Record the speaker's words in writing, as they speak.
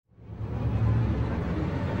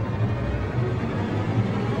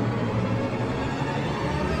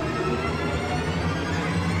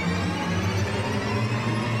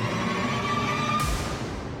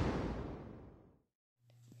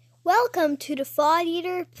Welcome to the Thought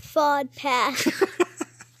Eater Podcast.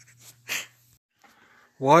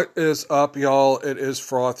 What is up, y'all? It is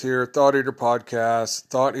Froth here, Thought Eater Podcast,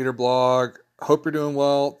 Thought Eater Blog. Hope you're doing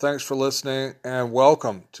well. Thanks for listening, and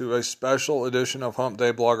welcome to a special edition of Hump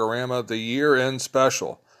Day Blogorama, the year-end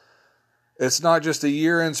special. It's not just a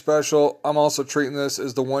year-end special. I'm also treating this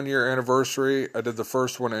as the one-year anniversary. I did the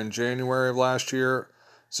first one in January of last year,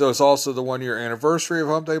 so it's also the one-year anniversary of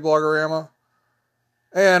Hump Day Blogorama.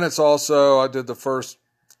 And it's also, I did the first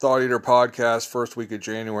Thought Eater podcast first week of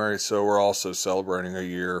January, so we're also celebrating a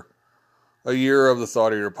year of the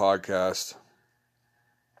Thought Eater podcast.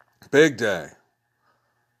 Big day.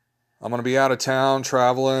 I'm going to be out of town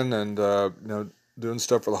traveling and doing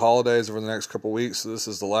stuff for the holidays over the next couple weeks. So this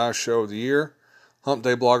is the last show of the year. Hump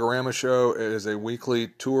Day Blogorama Show. It is a weekly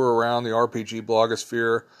tour around the RPG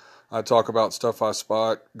blogosphere. I talk about stuff I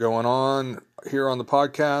spot going on here on the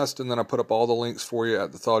podcast, and then I put up all the links for you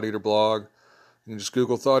at the Thought Eater blog. You can just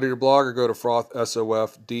Google Thought Eater blog or go to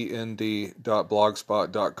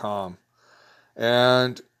frothsofdnd.blogspot.com.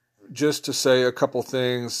 And just to say a couple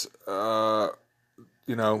things, on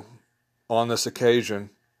this occasion,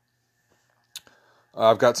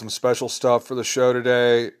 I've got some special stuff for the show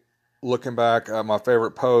today, looking back at my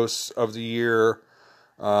favorite posts of the year,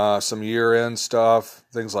 some year-end stuff,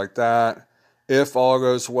 things like that. If all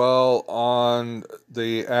goes well on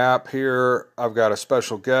the app here, I've got a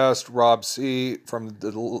special guest, Rob C. from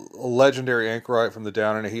the legendary anchorite from the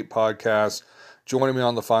Down in a Heap podcast, joining me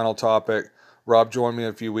on the final topic. Rob joined me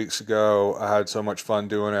a few weeks ago. I had so much fun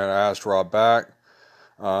doing it. I asked Rob back.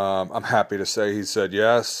 I'm happy to say he said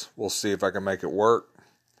yes. We'll see if I can make it work.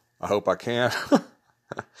 I hope I can.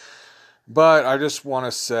 But I just want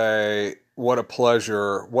to say what a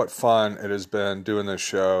pleasure, what fun it has been doing this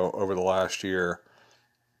show over the last year.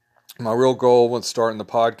 My real goal when starting the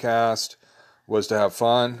podcast was to have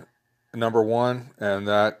fun, number one, and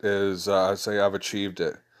that is, I'd say I've achieved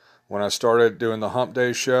it. When I started doing the Hump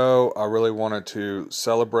Day show, I really wanted to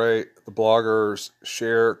celebrate the bloggers,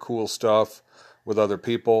 share cool stuff with other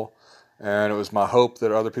people, and it was my hope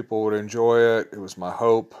that other people would enjoy it. It was my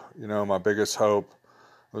hope, my biggest hope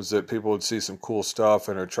was that people would see some cool stuff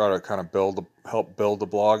and try to kind of help build the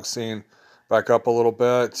blog scene back up a little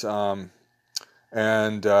bit. To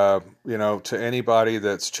anybody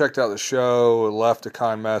that's checked out the show, left a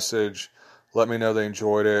kind message, let me know they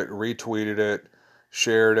enjoyed it, retweeted it,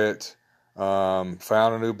 shared it,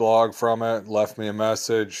 found a new blog from it, left me a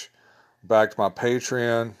message, backed my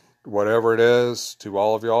Patreon, whatever it is, to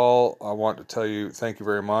all of y'all, I want to tell you thank you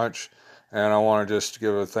very much. And I want to just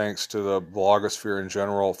give a thanks to the blogosphere in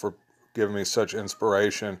general for giving me such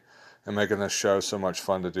inspiration and making this show so much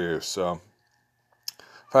fun to do. So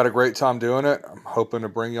I've had a great time doing it. I'm hoping to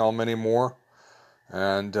bring y'all many more.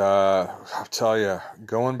 And I'll tell you,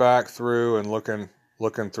 going back through and looking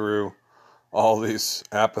through all these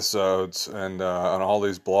episodes and all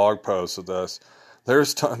these blog posts of this,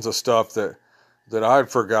 there's tons of stuff that I'd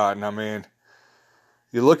forgotten. I mean,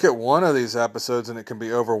 you look at one of these episodes and it can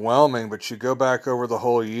be overwhelming, but you go back over the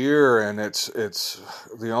whole year and it's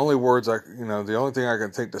the only the only thing I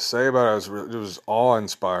can think to say about it was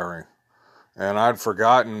awe-inspiring. And I'd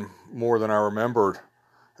forgotten more than I remembered.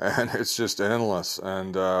 And it's just endless.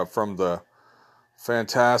 And from the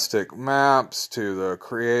fantastic maps to the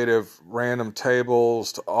creative random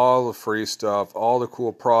tables to all the free stuff, all the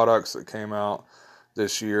cool products that came out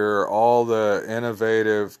this year, all the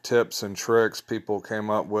innovative tips and tricks people came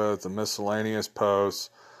up with, the miscellaneous posts,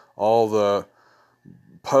 all the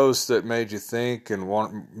posts that made you think and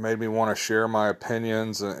made me want to share my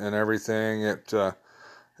opinions and everything. It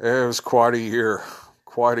was quite a year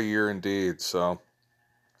indeed. So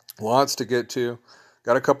lots to get to.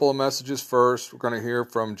 Got a couple of messages first. We're going to hear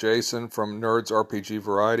from Jason from Nerds RPG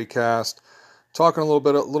Variety Cast, talking a little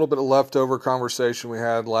bit of leftover conversation we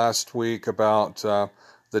had last week about the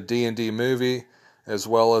D&D movie, as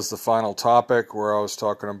well as the final topic where I was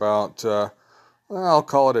talking about, I'll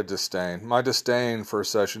call it a disdain. My disdain for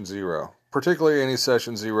Session Zero, particularly any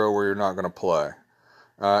Session Zero where you're not going to play.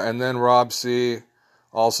 And then Rob C.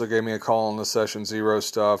 also gave me a call on the Session Zero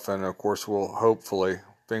stuff, and of course we'll hopefully,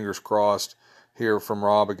 fingers crossed, hear from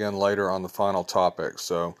Rob again later on the final topic.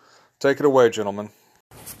 So take it away, gentlemen.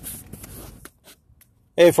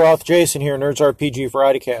 Hey, Froth, Jason here, Nerds RPG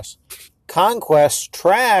Variety Cast. Conquest,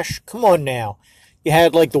 trash, come on now. You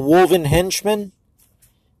had, the Wolven Henchman.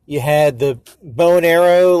 You had the bow and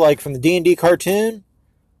arrow, from the D&D cartoon.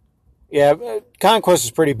 Yeah, Conquest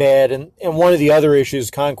is pretty bad, and one of the other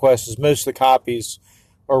issues Conquest is most of the copies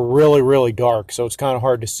are really, really dark, so it's kind of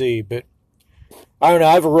hard to see, but I don't know,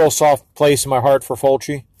 I have a real soft place in my heart for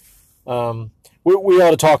Fulci. we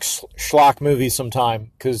ought to talk schlock movies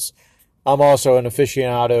sometime, because I'm also an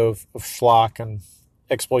aficionado of schlock and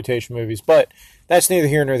exploitation movies. But that's neither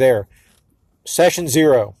here nor there. Session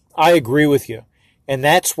Zero, I agree with you. And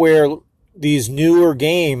that's where these newer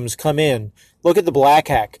games come in. Look at the Black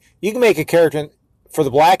Hack. You can make a character for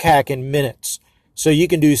the Black Hack in minutes. So you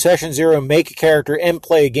can do Session Zero, make a character, and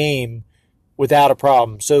play a game without a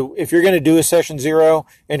problem. So if you're going to do a Session Zero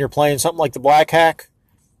and you're playing something like the Black Hack,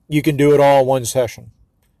 you can do it all in one session.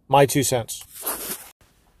 My 2 cents.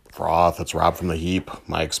 Froth, it's Rob from the Heap.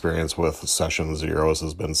 My experience with Session Zeros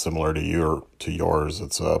has been similar to yours.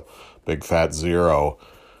 It's a big fat zero.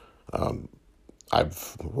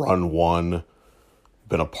 I've run one,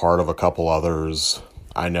 been a part of a couple others.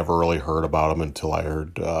 I never really heard about them until I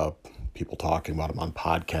heard people talking about them on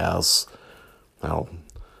podcasts. Now,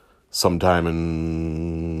 sometime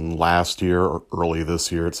in last year or early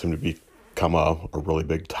this year, it seemed to become a really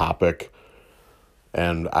big topic.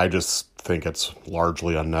 And I just think it's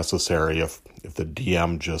largely unnecessary if the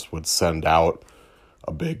DM just would send out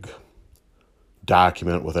a big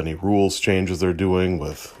document with any rules changes they're doing,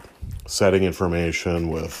 with setting information,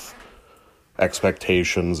 with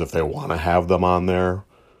expectations if they want to have them on there.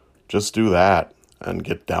 Just do that and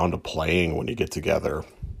get down to playing when you get together.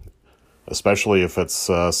 Especially if it's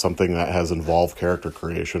something that has involved character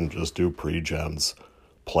creation, just do pre-gens.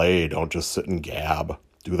 Play, don't just sit and gab.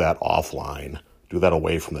 Do that offline. Do that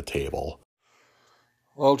away from the table.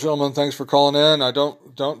 Well, gentlemen, thanks for calling in. I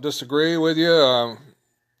don't disagree with you. I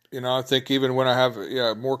think even when I have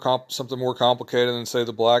something more complicated than, say,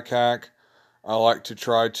 the Black Hack, I like to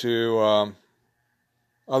try to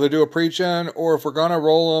either do a pre-gen, or if we're going to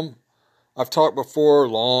roll them, I've talked before, a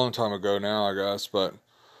long time ago now, I guess, but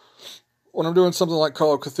when I'm doing something like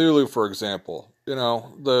Call of Cthulhu, for example,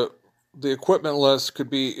 the equipment list could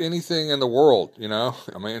be anything in the world, I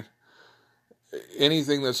mean,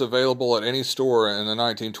 anything that's available at any store in the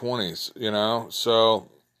 1920s, so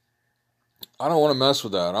I don't want to mess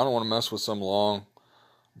with that. I don't want to mess with some long,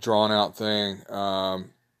 drawn-out thing.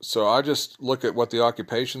 So I just look at what the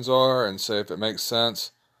occupations are and say if it makes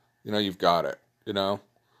sense, you've got it,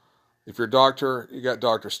 If you're a doctor, you got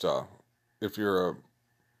doctor stuff. If you're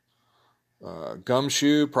a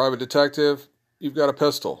gumshoe private detective, you've got a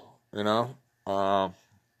pistol, I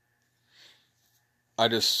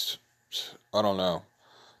don't know.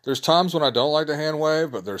 There's times when I don't like to hand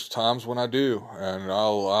wave, but there's times when I do, and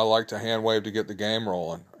I like to hand wave to get the game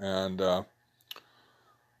rolling. And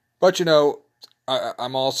but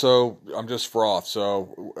I'm just froth,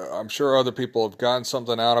 so I'm sure other people have gotten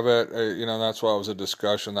something out of it. That's why it was a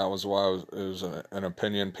discussion. That was why it was an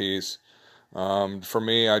opinion piece. For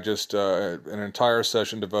me, I just an entire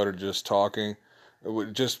session devoted to just talking.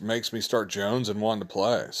 It just makes me start jones and wanting to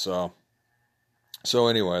play. So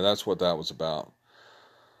anyway, that's what that was about.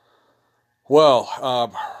 Well,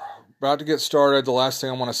 about to get started. The last thing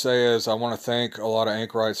I want to say is I want to thank a lot of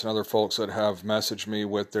anchorites and other folks that have messaged me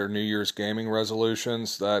with their New Year's gaming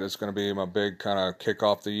resolutions. That is going to be my big kind of kick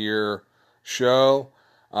off the year show.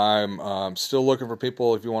 I'm still looking for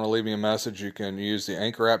people. If you want to leave me a message, you can use the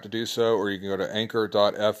Anchor app to do so, or you can go to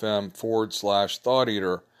anchor.fm/Thought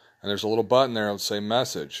Eater, and there's a little button there that'll say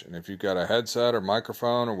message. And if you've got a headset or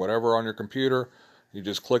microphone or whatever on your computer, you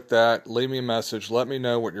just click that, leave me a message, let me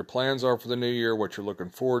know what your plans are for the new year, what you're looking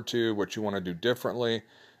forward to, what you want to do differently,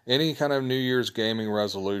 any kind of New Year's gaming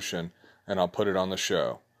resolution, and I'll put it on the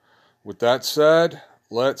show. With that said,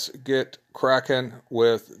 let's get cracking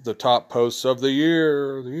with the top posts of the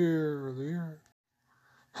year.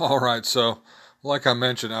 All right, so like I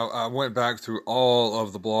mentioned, I went back through all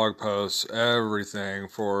of the blog posts, everything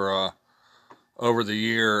for over the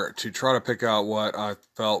year to try to pick out what I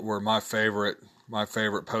felt were my favorite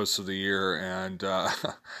posts of the year, and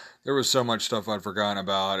there was so much stuff I'd forgotten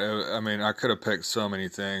about. I could have picked so many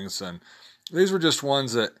things, and these were just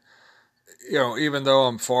ones that, even though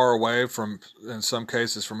I'm far away from, in some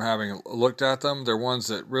cases, from having looked at them, they're ones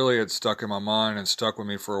that really had stuck in my mind and stuck with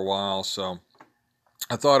me for a while. So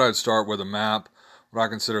I thought I'd start with a map, what I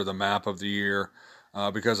consider the map of the year,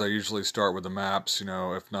 because I usually start with the maps,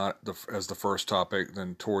 if not as the first topic,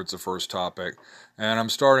 then towards the first topic. And I'm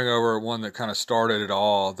starting over one that kind of started it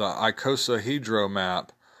all, the icosahedral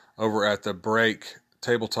map over at the Break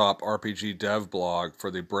Tabletop RPG Dev blog for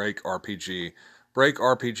the Break RPG,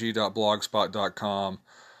 breakrpg.blogspot.com.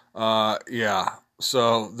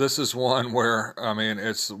 So this is one where,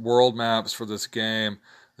 it's world maps for this game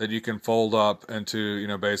that you can fold up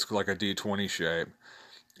into, basically like a D20 shape.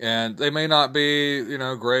 And they may not be,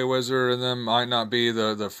 Grey Wizard and them might not be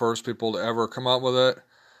the first people to ever come up with it.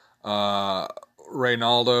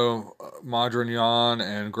 Reynaldo, Madrignon,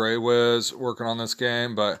 and Grey Wiz working on this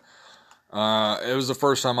game, but it was the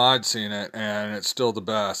first time I'd seen it, and it's still the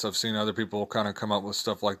best. I've seen other people kind of come up with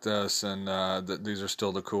stuff like this, and these are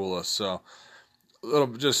still the coolest. So,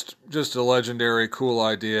 just a legendary, cool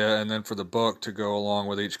idea, and then for the book to go along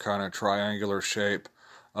with each kind of triangular shape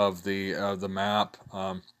of the map.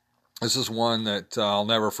 This is one that I'll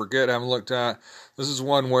never forget having looked at. This is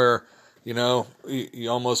one where, you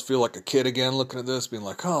almost feel like a kid again looking at this, being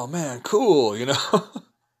like, oh man, cool,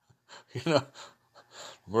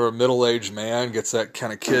 where a middle-aged man gets that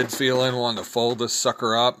kind of kid feeling, wanting to fold this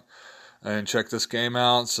sucker up and check this game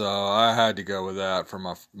out. So I had to go with that for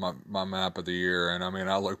my map of the year. And I mean,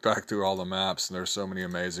 I look back through all the maps, and there's so many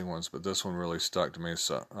amazing ones, but this one really stuck to me,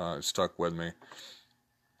 so stuck with me.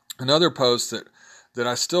 Another post that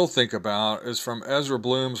I still think about is from Ezra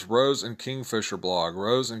Bloom's Rose and Kingfisher blog,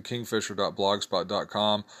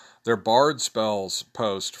 roseandkingfisher.blogspot.com. Their Bard Spells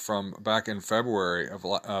post from back in February of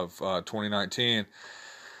 2019.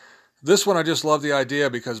 This one, I just love the idea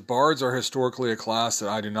because bards are historically a class that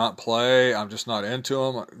I do not play. I'm just not into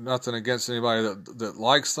them. Nothing against anybody that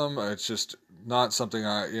likes them. It's just not something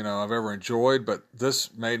I've ever enjoyed, but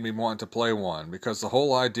this made me want to play one because the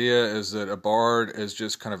whole idea is that a bard is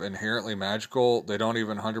just kind of inherently magical. They don't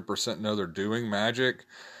even 100% know they're doing magic.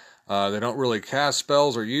 They don't really cast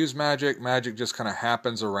spells or use magic. Magic just kind of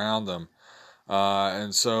happens around them.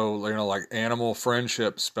 And so, like animal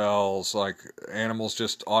friendship spells, like animals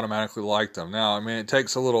just automatically like them. Now, I mean, it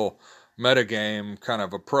takes a little metagame kind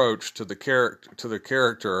of approach to the character,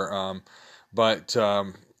 but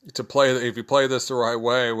to play, if you play this the right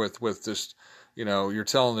way with just, you're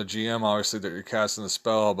telling the GM obviously that you're casting the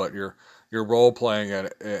spell, but you're role playing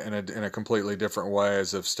it in a completely different way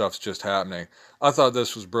as if stuff's just happening. I thought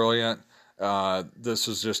this was brilliant. This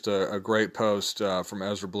was just a great post from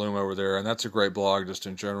Ezra Bloom over there, and that's a great blog just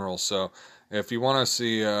in general. So if you want to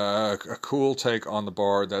see a cool take on the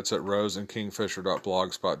bard, that's at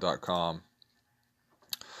roseandkingfisher.blogspot.com.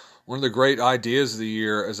 One of the great ideas of the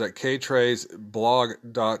year is at K-Trey's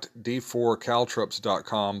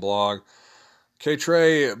blog.d4caltrops.com blog.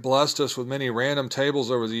 K-Trey blessed us with many random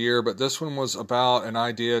tables over the year, but this one was about an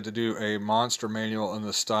idea to do a monster manual in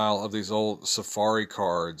the style of these old safari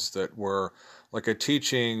cards that were like a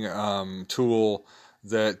teaching tool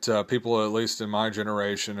that people, at least in my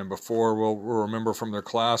generation and before, will remember from their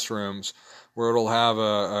classrooms, where it'll have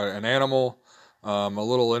an animal, a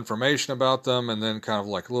little information about them, and then kind of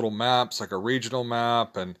like little maps, like a regional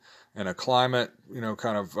map and a climate,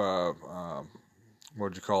 kind of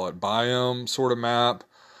biome sort of map,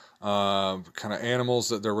 kind of animals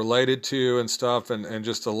that they're related to and stuff, and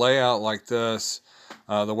just a layout like this,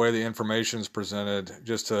 the way the information is presented,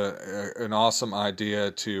 just an awesome idea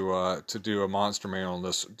to do a monster manual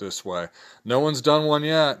this way. No one's done one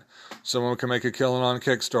yet. Someone can make a killing on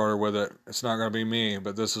Kickstarter with it. It's not going to be me,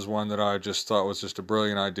 but this is one that I just thought was just a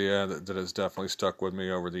brilliant idea that has definitely stuck with me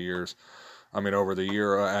over the years. Over the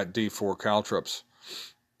year at D4 Caltrops.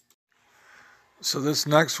 So this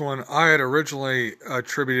next one, I had originally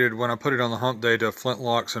attributed when I put it on the Hump Day to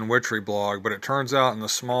Flintlocks and Witchery blog, but it turns out in the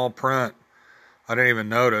small print, I didn't even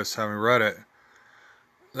notice, having read it,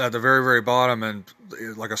 at the very, very bottom, and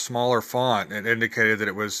like a smaller font, it indicated that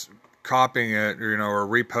it was copying it, or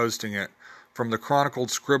reposting it from the Chronicled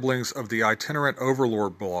Scribblings of the Itinerant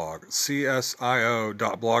Overlord blog,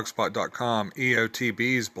 csio.blogspot.com,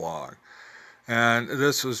 EOTB's blog. And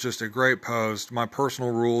this was just a great post, my personal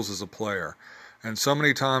rules as a player. And so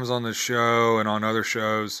many times on this show and on other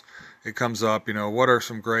shows, it comes up, what are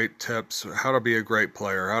some great tips, how to be a great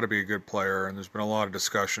player, how to be a good player, and there's been a lot of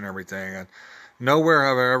discussion and everything. And nowhere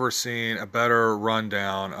have I ever seen a better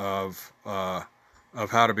rundown of how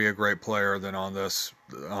to be a great player than on this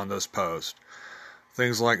post.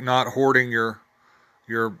 Things like not hoarding your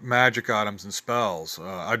magic items and spells.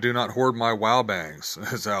 I do not hoard my wow bangs,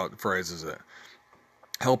 is how it phrases it.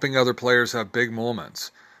 Helping other players have big moments.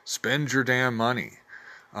 Spend your damn money.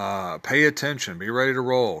 Pay attention. Be ready to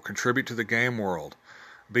roll. Contribute to the game world.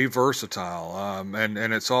 Be versatile. And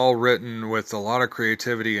it's all written with a lot of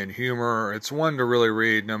creativity and humor. It's one to really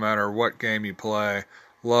read no matter what game you play.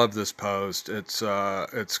 Love this post. It's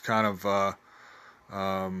kind of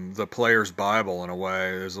the player's Bible in a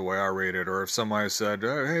way, is the way I read it. Or if somebody said,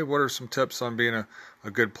 hey, what are some tips on being a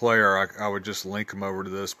good player, I would just link them over to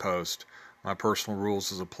this post. My personal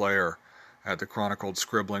rules as a player at the Chronicled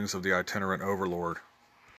Scribblings of the Itinerant Overlord.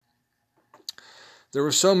 There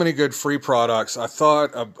were so many good free products. I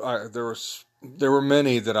thought there were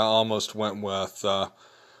many that I almost went with.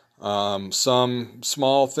 Some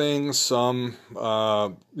small things, some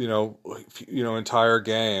entire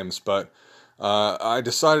games. But I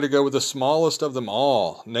decided to go with the smallest of them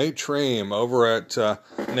all, Nate Treem, over at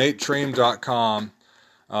NateTreem.com,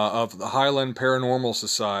 of the Highland Paranormal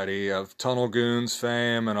Society, of Tunnel Goons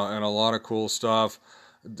fame, and a lot of cool stuff.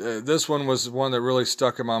 This one was one that really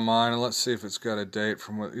stuck in my mind, and let's see if it's got a date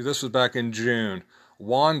from this was back in June.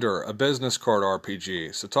 Wander, a business card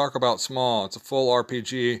RPG. So talk about small. It's a full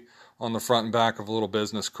RPG on the front and back of a little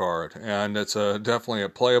business card, and it's definitely a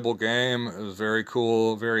playable game. It was very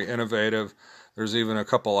cool, very innovative. There's even a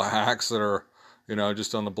couple of hacks that are,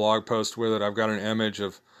 just on the blog post with it. I've got an image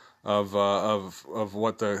of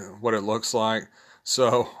what it looks like.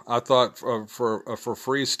 So I thought for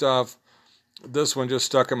free stuff, this one just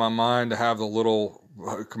stuck in my mind to have the little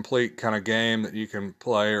complete kind of game that you can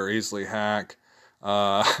play or easily hack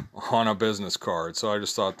on a business card. So I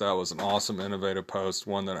just thought that was an awesome, innovative post,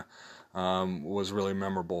 one that was really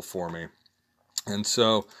memorable for me. And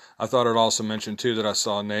so I thought I'd also mention too that I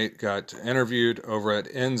saw Nate got interviewed over at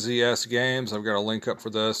NZS Games. I've got a link up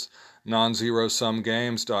for this,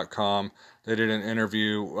 nonzerosumgames.com. They did an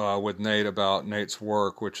interview with Nate about Nate's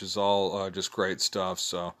work, which is all just great stuff.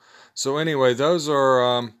 So anyway, those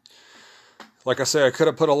are, like I say, I could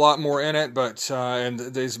have put a lot more in it, but and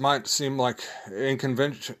these might seem like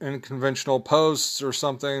unconventional posts or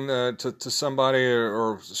something to somebody,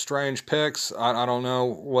 or strange picks. I don't know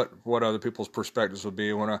what other people's perspectives would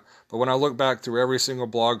be but when I look back through every single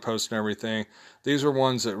blog post and everything, these are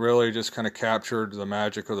ones that really just kind of captured the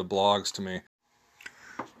magic of the blogs to me.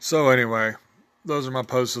 So anyway, those are my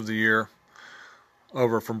posts of the year.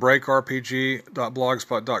 Over from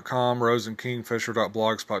breakrpg.blogspot.com,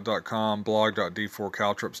 roseandkingfisher.blogspot.com,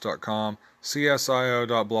 blog.d4caltrips.com,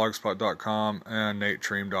 csio.blogspot.com, and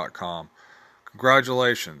natetream.com.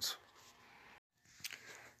 Congratulations.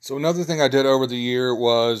 So another thing I did over the year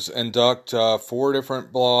was induct 4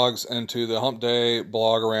 different blogs into the Hump Day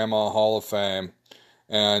Blogorama Hall of Fame.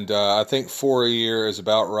 And I think 4 a year is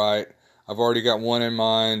about right. I've already got one in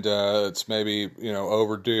mind. It's maybe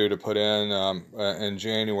overdue to put in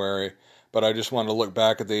January, but I just wanted to look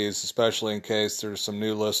back at these, especially in case there's some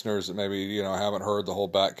new listeners that maybe haven't heard the whole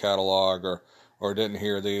back catalog or didn't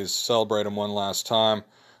hear these. Celebrate them one last time.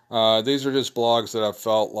 These are just blogs that I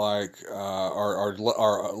felt like are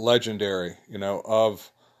legendary, of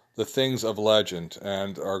the things of legend,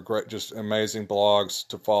 and are great, just amazing blogs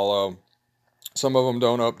to follow. Some of them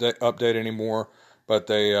don't update anymore, but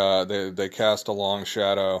they cast a long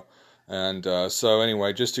shadow. And so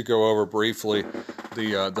anyway, just to go over briefly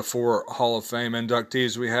the 4 Hall of Fame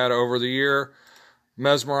inductees we had over the year.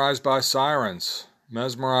 Mesmerized by Sirens,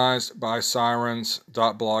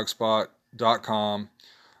 mesmerizedbysirens.blogspot.com.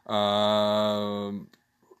 I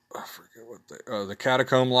forget what the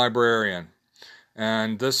Catacomb Librarian.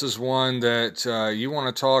 And this is one that you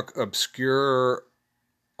want to talk obscure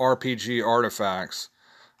RPG artifacts.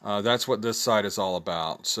 That's what this site is all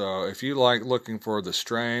about. So if you like looking for the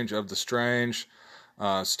strange of the strange,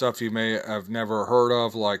 stuff you may have never heard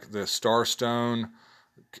of, like the Starstone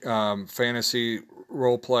fantasy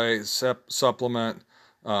roleplay supplement,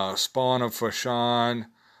 Spawn of Fashan,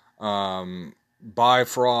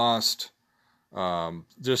 Bifrost,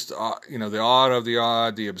 just the odd of the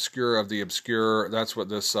odd, the obscure of the obscure. That's what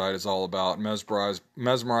this site is all about.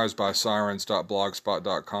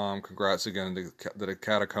 Mesmerizedbysirens.blogspot.com. Congrats again to the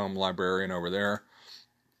Catacomb Librarian over there.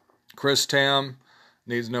 Chris Tam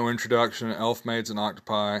needs no introduction. Elfmaids and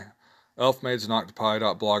Octopi,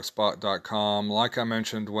 elfmaidsandoctopi.blogspot.com. Like I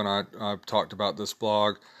mentioned when I talked about this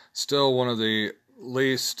blog, still one of the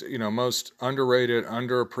least, most underrated,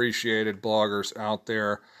 underappreciated bloggers out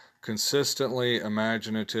there. Consistently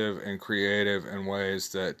imaginative and creative in ways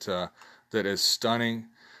that is stunning,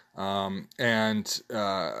 and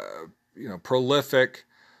prolific.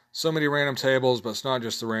 So many random tables, but it's not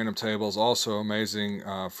just the random tables. Also amazing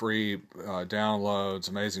free downloads,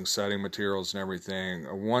 amazing setting materials and everything.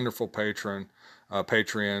 A wonderful Patreon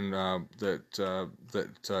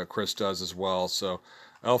that Chris does as well. So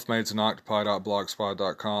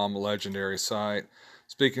elfmaidsandoctopi.blogspot.com, legendary site.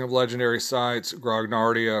 Speaking of legendary sites,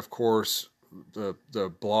 Grognardia, of course, the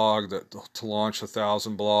blog that to launch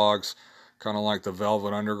 1,000 blogs, kind of like the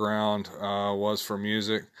Velvet Underground was for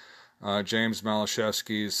music. James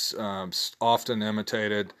Malashevsky's often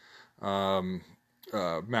imitated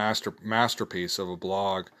masterpiece of a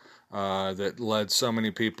blog that led so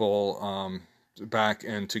many people back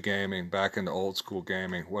into gaming, back into old school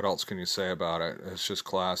gaming. What else can you say about it? It's just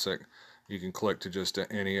classic. You can click to just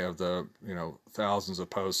any of the thousands of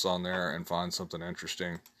posts on there and find something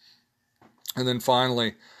interesting. And then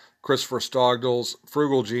finally, Christopher Stogdall's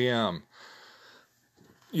Frugal GM.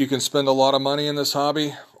 You can spend a lot of money in this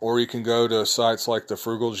hobby, or you can go to sites like the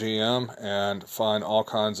Frugal GM and find all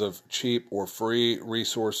kinds of cheap or free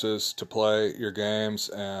resources to play your games.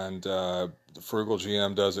 And the Frugal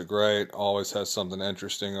GM does it great, always has something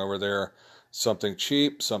interesting over there, something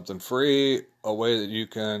cheap, something free, a way that you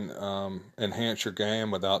can enhance your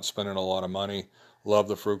game without spending a lot of money. Love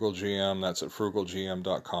the Frugal GM. That's at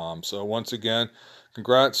frugalgm.com. So once again,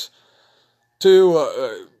 congrats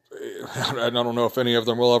to... I don't know if any of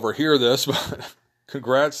them will ever hear this, but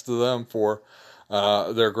congrats to them for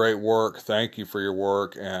their great work. Thank you for your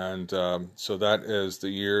work. And so that is the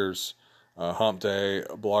year's Hump Day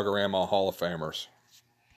Blogorama Hall of Famers.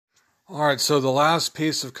 All right, so the last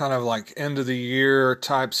piece of kind of like end of the year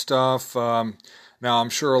type stuff. Now I'm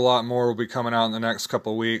sure a lot more will be coming out in the next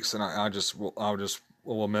couple of weeks, and I'll just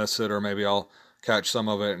miss it, or maybe I'll catch some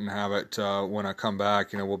of it and have it when I come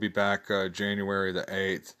back. We'll be back January the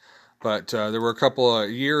 8th. But there were a couple of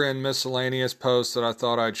year-end miscellaneous posts that I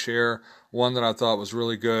thought I'd share. One that I thought was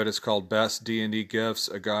really good is called Best D&D Gifts,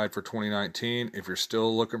 a guide for 2019. If you're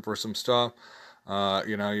still looking for some stuff,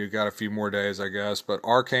 you got a few more days, I guess. But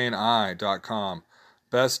arcaneeye.com,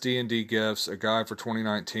 Best D&D Gifts, a guide for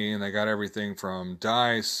 2019. They got everything from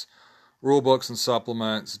dice, rule books and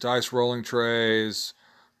supplements, dice rolling trays,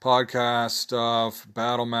 podcast stuff,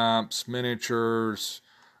 battle maps, miniatures,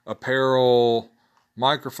 apparel,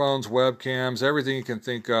 microphones, webcams, everything you can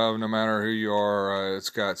think of, no matter who you are. It's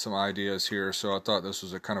got some ideas here. So I thought this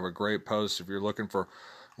was a kind of a great post if you're looking for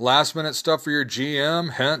last minute stuff for your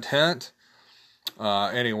GM. Hint, hint.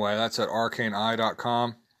 Anyway, that's at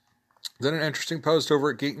arcaneeye.com. Then an interesting post over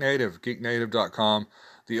at Geek Native, geeknative.com.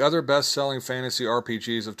 The other best-selling fantasy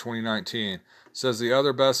RPGs of 2019. It says the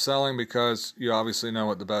other best-selling because you obviously know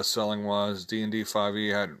what the best-selling was. D&D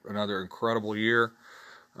 5e had another incredible year.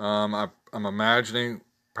 I'm imagining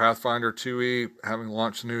Pathfinder 2e, having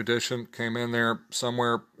launched a new edition, came in there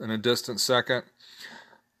somewhere in a distant second.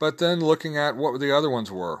 But then looking at what the other ones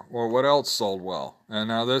were, or what else sold well. And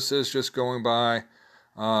now this is just going by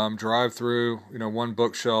drive-through, one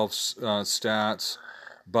bookshelf stats.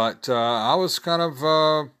 But I was kind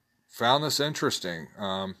of found this interesting.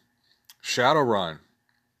 Shadowrun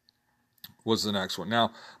was the next one.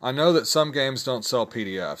 Now, I know that some games don't sell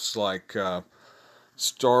PDFs, like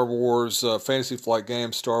Star Wars, Fantasy Flight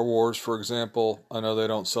Games, Star Wars, for example. I know they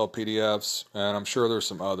don't sell PDFs, and I'm sure there's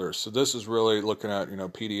some others. So this is really looking at,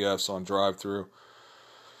 PDFs on drive-through.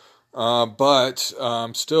 But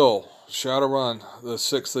still, Shadowrun, the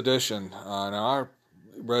 6th edition. Now, I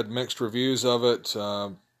read mixed reviews of it,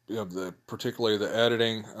 particularly the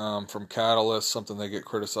editing from Catalyst, something they get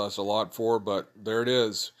criticized a lot for, but there it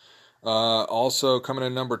is. Also coming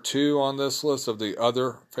in number 2 on this list of the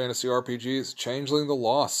other fantasy RPGs, Changeling the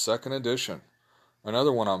Lost, 2nd edition.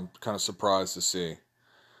 Another one I'm kind of surprised to see.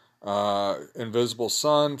 Invisible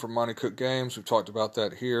Sun from Monty Cook Games. We've talked about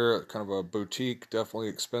that here. Kind of a boutique, definitely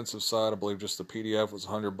expensive side. I believe just the PDF was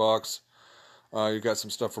 $100. You got some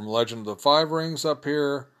stuff from Legend of the Five Rings up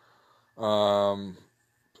here. Let's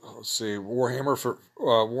see,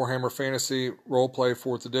 Warhammer Fantasy Roleplay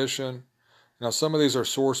 4th edition. Now, some of these are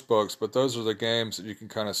source books, but those are the games that you can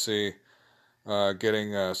kind of see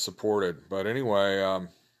getting supported. But anyway,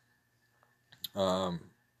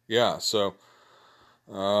 yeah, so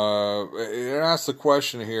it asks the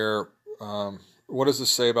question here, what does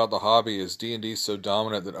this say about the hobby? Is D&D so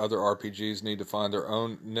dominant that other RPGs need to find their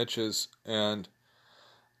own niches and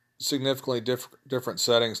significantly different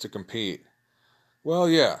settings to compete? Well,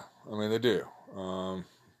 yeah, they do.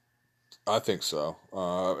 I think so.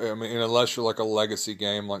 Unless you're like a legacy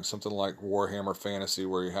game, like something like Warhammer Fantasy,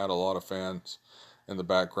 where you had a lot of fans in the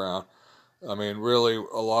background. Really,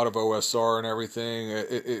 a lot of OSR and everything.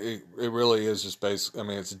 It really is just basic.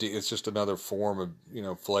 It's just another form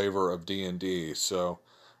of flavor of D&D. So,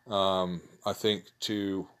 I think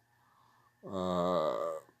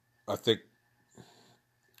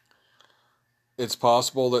it's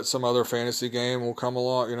possible that some other fantasy game will come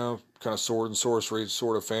along, kind of sword and sorcery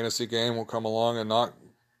sort of fantasy game will come along and knock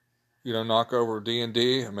over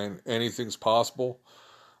D&D. Anything's possible,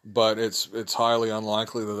 but it's highly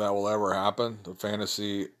unlikely that will ever happen. The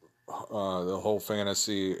whole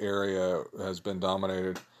fantasy area has been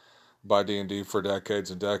dominated by D&D for decades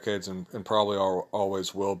and decades, and probably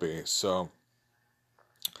always will be. So,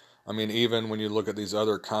 even when you look at these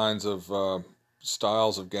other kinds of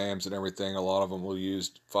styles of games and everything, a lot of them will use,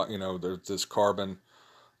 there's this Carbon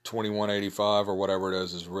 2185 or whatever it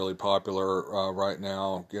is really popular right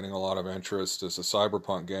now, getting a lot of interest. It's a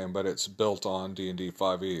cyberpunk game, but it's built on D&D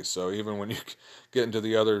 5e. So even when you get into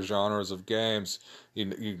the other genres of games,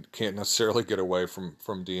 you can't necessarily get away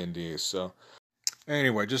from D&D. So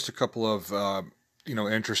Anyway, just a couple of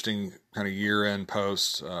interesting kind of year-end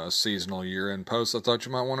posts, seasonal year-end posts I thought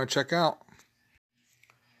you might want to check out.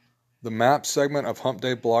 The map segment of Hump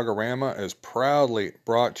Day Blogorama is proudly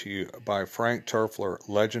brought to you by Frank Turfler,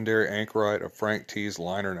 legendary anchorite of Frank T's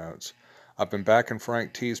liner notes. I've been backing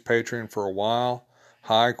Frank T's Patreon for a while.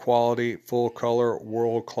 High quality, full color,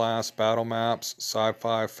 world-class battle maps,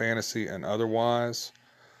 sci-fi, fantasy, and otherwise.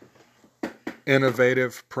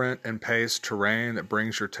 Innovative print and paste terrain that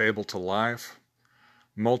brings your table to life.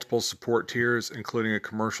 Multiple support tiers, including a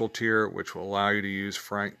commercial tier, which will allow you to use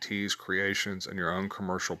Frank T's creations in your own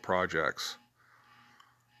commercial projects.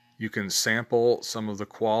 You can sample some of the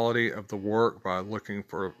quality of the work by looking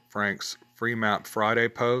for Frank's Free Map Friday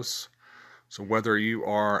posts. So whether you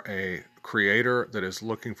are a creator that is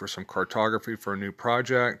looking for some cartography for a new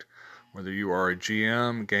project, whether you are a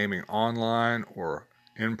GM gaming online or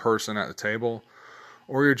in person at the table,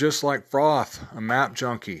 or you're just like Froth, a map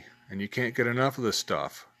junkie, and you can't get enough of this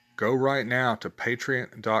stuff, go right now to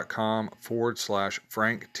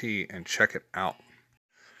patreon.com/Frank T and check it out.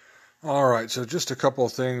 All right, so just a couple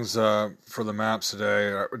of things for the maps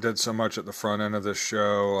today. I did so much at the front end of this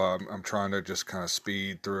show. I'm trying to just kind of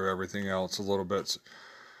speed through everything else a little bit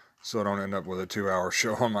so I don't end up with a 2-hour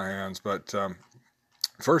show on my hands. But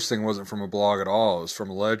first thing wasn't from a blog at all. It was from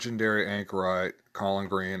legendary anchorite Colin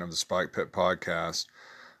Green of the Spike Pit podcast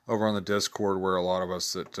over on the Discord, where a lot of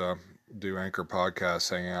us that do anchor podcasts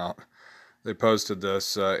hang out. They posted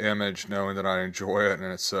this image knowing that I enjoy it,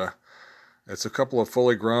 and it's a couple of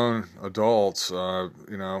fully grown adults,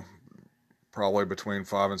 probably between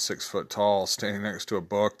 5 and 6 foot tall, standing next to a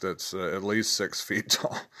book that's at least 6 feet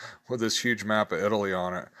tall with this huge map of Italy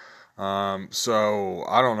on it. So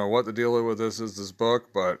I don't know what the deal with this book,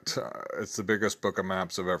 but it's the biggest book of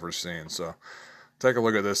maps I've ever seen. So take a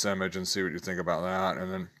look at this image and see what you think about that.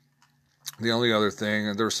 And then the only other thing,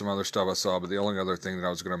 and there's some other stuff I saw, but the only other thing that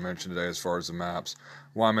I was going to mention today as far as the maps,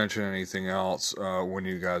 why mention anything else when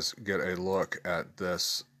you guys get a look at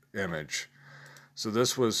this image? So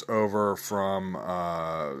this was over from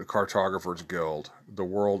the Cartographers Guild, the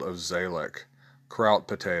World of Zalek, Kraut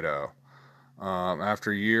Potato.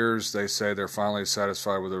 After years, they say they're finally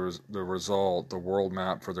satisfied with the result, the world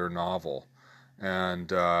map for their novel.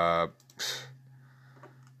 And,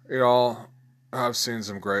 I've seen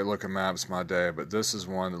some great looking maps in my day, but this is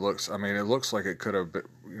one that looks like it could have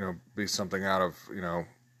been, be something out of,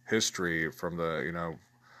 history from the,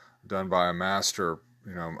 done by a master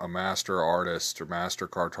artist or master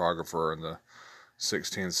cartographer in the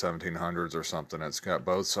 1700s or something. It's got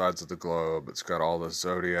both sides of the globe. It's got all the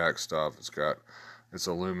zodiac stuff. It's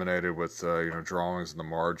illuminated with, drawings in the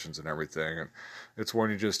margins and everything. And it's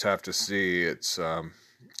one you just have to see. It's,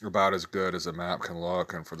 about as good as a map can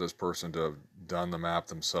look, and for this person to have done the map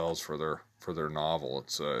themselves for their novel,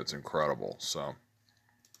 it's incredible. So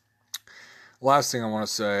last thing I want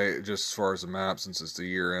to say, just as far as the map, since it's the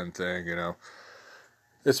year-end thing,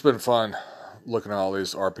 it's been fun looking at all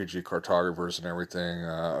these RPG cartographers and everything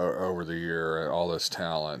over the year, all this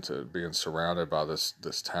talent, being surrounded by this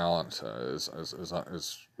talent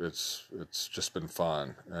it's just been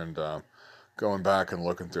fun, and going back and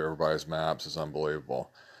looking through everybody's maps is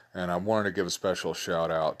unbelievable. And I wanted to give a special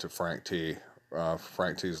shout out to Frank T,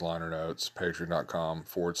 Frank T's liner notes,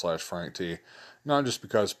 patreon.com/Frank T. Not just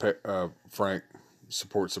because Frank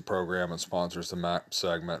supports the program and sponsors the map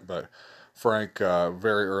segment, but Frank,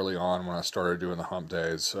 very early on when I started doing the Hump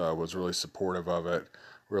Days, was really supportive of it,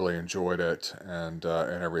 really enjoyed it, and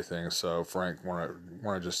everything. So Frank, want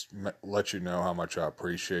to just let you know how much I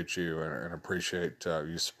appreciate you and appreciate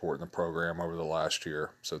you supporting the program over the last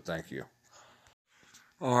year. So thank you.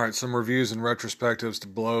 All right, some reviews and retrospectives to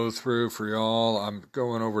blow through for y'all. I'm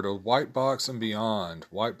going over to Whitebox and Beyond,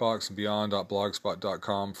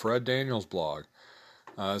 whiteboxandbeyond.blogspot.com, Fred Daniels' blog.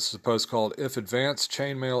 This is a post called If Advanced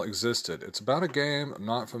Chainmail Existed. It's about a game I'm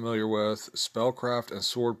not familiar with, spellcraft and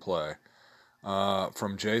swordplay,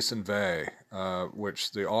 from Jason Vey,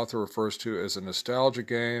 which the author refers to as a nostalgia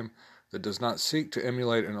game that does not seek to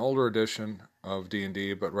emulate an older edition of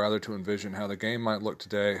D&D, but rather to envision how the game might look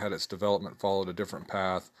today had its development followed a different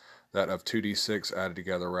path, that of 2d6 added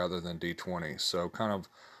together rather than d20. So kind of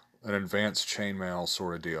an advanced chainmail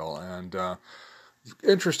sort of deal. And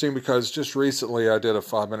interesting because just recently I did a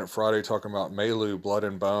 5-Minute Friday talking about Melu Blood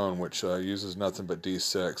and Bone, which uses nothing but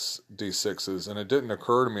d6s, and it didn't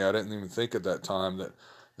occur to me, I didn't even think at that time that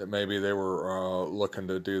maybe they were looking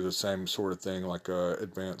to do the same sort of thing, like a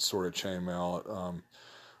advanced sort of chainmail.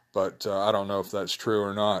 But I don't know if that's true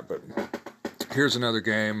or not. But here's another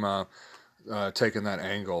game taking that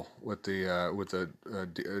angle with the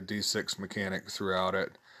D6 mechanic throughout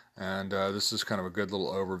it. And this is kind of a good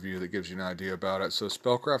little overview that gives you an idea about it. So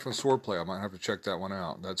Spellcraft and Swordplay, I might have to check that one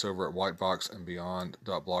out. That's over at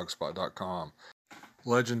whiteboxandbeyond.blogspot.com.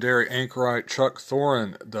 Legendary anchorite Chuck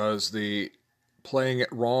Thorin does the Playing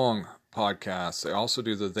It Wrong podcast. They also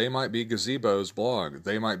do the They Might Be Gazebos blog,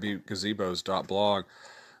 theymightbegazebos.blog.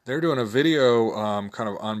 They're doing a video kind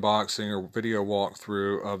of unboxing or video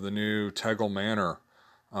walkthrough of the new Tegel Manor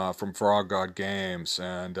from Frog God Games,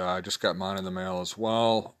 and I just got mine in the mail as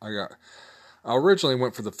well. I originally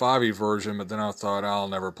went for the 5e version, but then I thought I'll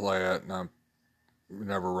never play it, and I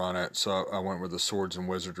never run it, so I went with the Swords and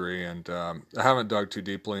Wizardry, and I haven't dug too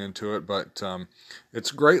deeply into it, but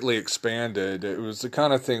it's greatly expanded. It was the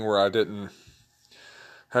kind of thing where I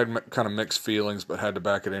had kind of mixed feelings, but had to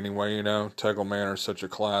back it anyway, you know. Tegel Manor is such a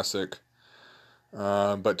classic,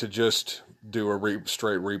 but to just do a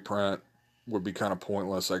straight reprint would be kind of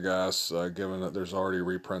pointless, I guess, given that there's already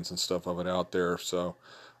reprints and stuff of it out there. So,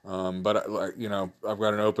 but you know, I've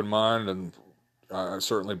got an open mind, and I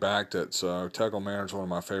certainly backed it. So Tegel Manor is one of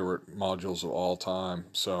my favorite modules of all time.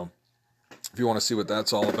 So if you want to see what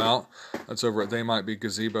that's all about, that's over at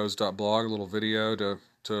theymightbegazebos.blog, a little video to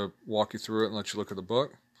walk you through it and let you look at the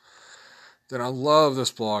book. Then I love this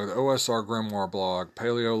blog, the OSR Grimoire blog,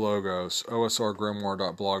 Paleo Logos,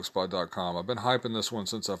 osrgrimoire.blogspot.com. I've been hyping this one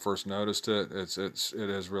since I first noticed it. It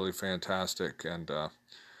is really fantastic. And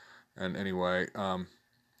anyway,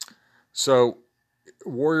 so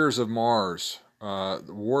Warriors of Mars, the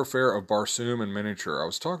Warfare of Barsoom in miniature. I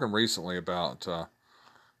was talking recently about.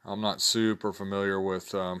 I'm not super familiar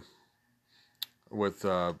with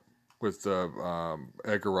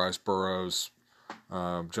Edgar Rice Burroughs.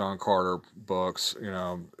 John Carter books, you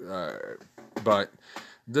know, but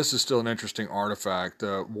this is still an interesting artifact.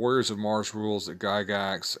 The Warriors of Mars rules that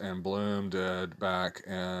Gygax and Bloom did back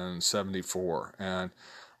in '74, and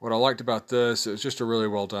what I liked about this, it was just a really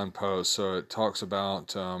well done post. So it talks about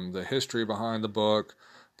the history behind the book,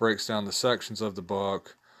 breaks down the sections of the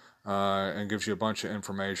book, and gives you a bunch of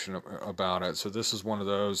information about it. So this is one of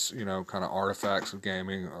those, you know, kind of artifacts of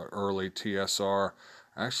gaming, early TSR.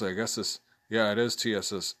 Actually, I guess this. Yeah, it is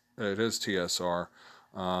TSS. It is TSR.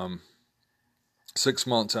 6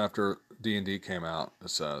 months after D&D came out, it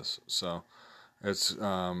says. So it's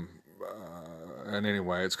and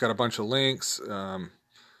anyway, it's got a bunch of links.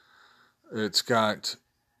 It's got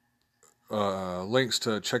links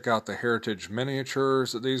to check out the heritage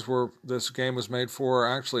miniatures that this game was made for.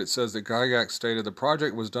 Actually, it says that Gygax stated the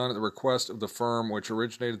project was done at the request of the firm which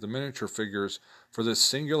originated the miniature figures for this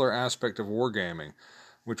singular aspect of wargaming,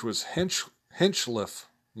 which was Hinchliffe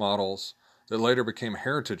models that later became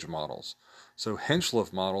heritage models. So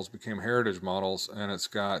Hinchliffe models became heritage models, and it's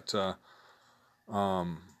got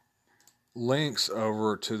links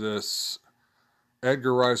over to this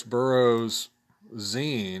Edgar Rice Burroughs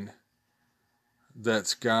zine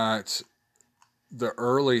that's got the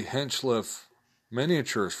early Hinchliffe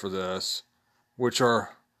miniatures for this, which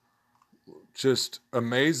are just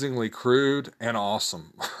amazingly crude and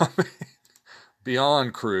awesome. I mean,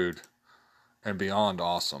 beyond crude and beyond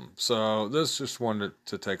awesome. So this just wanted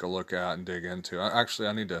to take a look at and dig into. I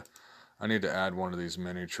need to add one of these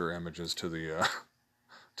miniature images to the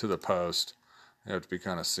to the post. You have to be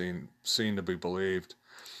kind of seen to be believed.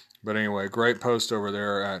 But anyway, great post over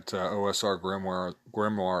there at OSR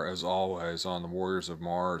Grimoire as always on the Warriors of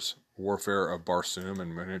Mars, Warfare of Barsoom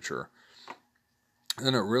in miniature.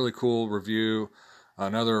 And a really cool review.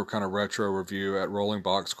 Another kind of retro review at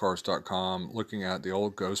rollingboxcars.com, looking at the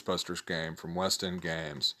old Ghostbusters game from West End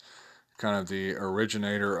Games, kind of the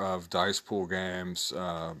originator of Dice Pool Games.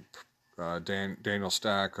 Daniel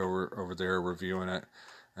Stack over there reviewing it,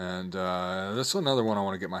 and this is another one I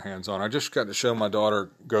want to get my hands on. I just got to show my daughter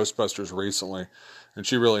Ghostbusters recently, and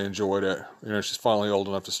she really enjoyed it. You know, she's finally old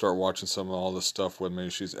enough to start watching some of all this stuff with me.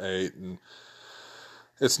 She's 8, and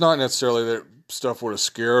it's not necessarily that stuff would have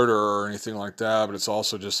scared her or anything like that, but it's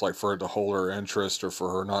also just like for it to hold her interest, or for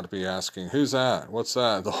her not to be asking, who's that? What's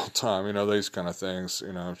that? The whole time, you know, these kind of things,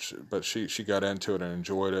 you know, but she got into it and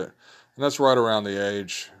enjoyed it. And that's right around the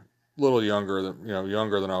age, a little younger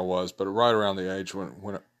than I was, but right around the age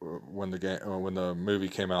when the movie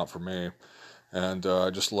came out for me. And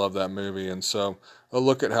I just love that movie. And so a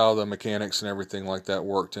look at how the mechanics and everything like that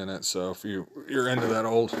worked in it. So if you're into that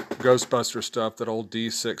old Ghostbuster stuff, that old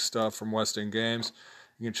D6 stuff from West End Games,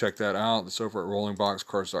 you can check that out. It's over at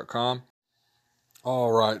rollingboxcars.com.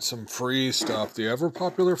 All right, some free stuff, the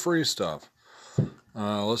ever-popular free stuff.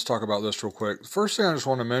 Let's talk about this real quick. The first thing I just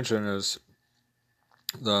want to mention is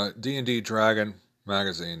the D&D Dragon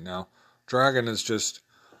magazine. Now, Dragon is just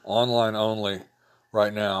online only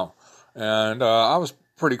right now. And I was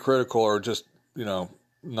pretty critical, or just, you know,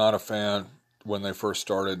 not a fan when they first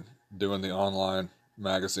started doing the online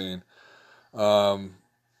magazine. And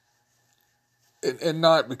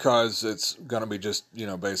not because it's going to be just,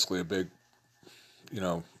 basically a big,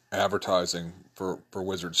 advertising for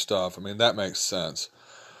Wizard stuff. I mean, that makes sense.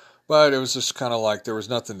 But it was just kind of like there was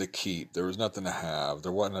nothing to keep. There was nothing to have.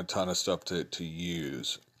 There wasn't a ton of stuff to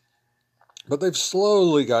use. But they've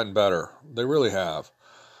slowly gotten better. They really have.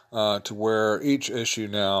 To where each issue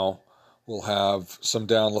now will have some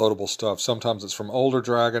downloadable stuff. Sometimes it's from older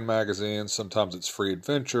Dragon magazines. Sometimes it's free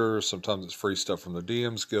adventures. Sometimes it's free stuff from the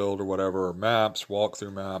DM's Guild or whatever. Or maps,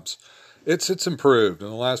 walkthrough maps. It's improved in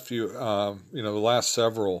the last few, the last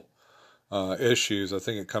several issues. I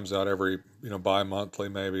think it comes out every, bi-monthly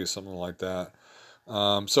maybe, something like that.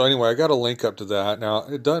 So anyway, I got a link up to that. Now,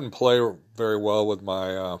 it doesn't play very well with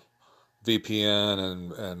my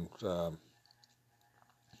VPN and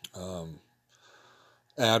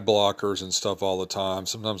ad blockers and stuff all the time.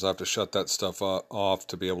 Sometimes I have to shut that stuff off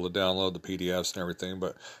to be able to download the PDFs and everything.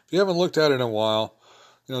 But if you haven't looked at it in a while,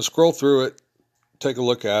 scroll through it, take a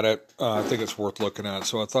look at it. I think it's worth looking at.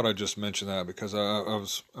 So I thought I'd just mention that because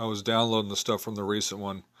I was downloading the stuff from the recent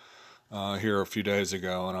one here a few days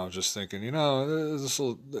ago, and I was just thinking,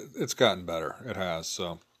 it's gotten better. It has.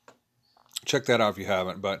 So check that out if you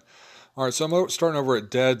haven't. But all right, so I'm starting over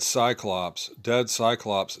at Dead Cyclops,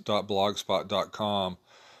 deadcyclops.blogspot.com,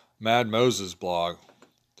 Mad Moses blog.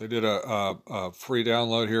 They did a free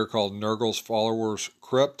download here called Nurgle's Followers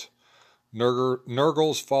Crypt.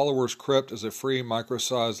 Nurgle's Followers Crypt is a free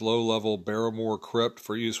micro-sized low-level Barrowmoor crypt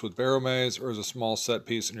for use with Barrowmaze or as a small set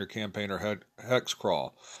piece in your campaign or hex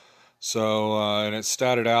crawl. So, and it's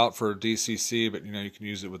statted out for DCC, but you can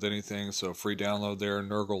use it with anything. So free download there,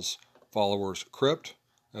 Nurgle's Followers Crypt.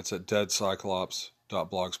 That's at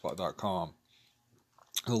deadcyclops.blogspot.com.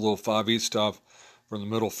 A little 5e stuff from the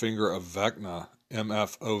middle finger of Vecna,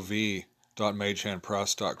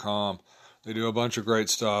 mfov.magehandpress.com. They do a bunch of great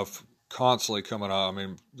stuff constantly coming out. I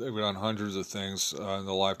mean, they've done hundreds of things in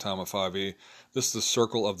the lifetime of 5e. This is the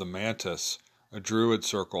Circle of the Mantis, a druid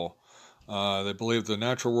circle. They believe the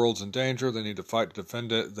natural world's in danger. They need to fight to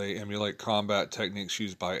defend it. They emulate combat techniques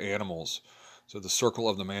used by animals. So the Circle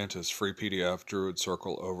of the Mantis, free PDF, Druid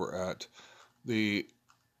Circle over at the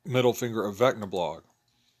Middle Finger of Vecna blog.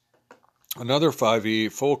 Another 5e,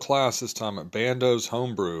 full class this time at Bando's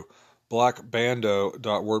Homebrew,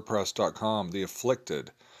 blackbando.wordpress.com, The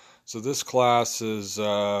Afflicted. So this class is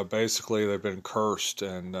basically they've been cursed,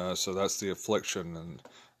 and so that's the affliction, and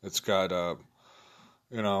it's got, a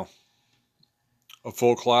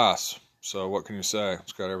full class. So what can you say?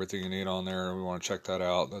 It's got everything you need on there. We want to check that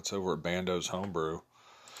out. That's over at Bando's Homebrew.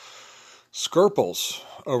 Skirples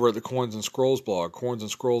over at the Coins and Scrolls blog,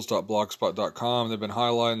 coinsandscrolls.blogspot.com. They've been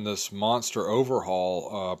highlighting this Monster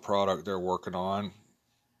Overhaul product they're working on.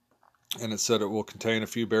 And it said it will contain a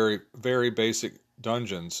few very, very basic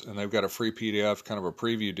dungeons. And they've got a free PDF, kind of a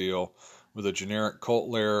preview deal, with a generic cult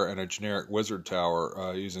lair and a generic wizard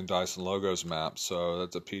tower using Dyson Logos maps. So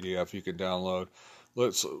that's a PDF you can download.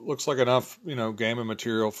 Looks like enough, gaming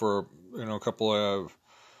material for, a couple of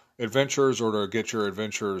adventures or to get your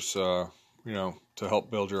adventures, to help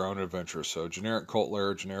build your own adventures. So generic cult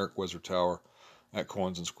lair, generic wizard tower at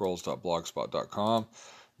coinsandscrolls.blogspot.com.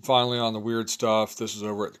 Finally, on the weird stuff, this is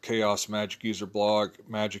over at the Chaos Magic User blog,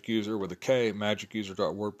 Magic User with a K,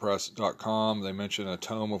 magicuser.wordpress.com. They mention a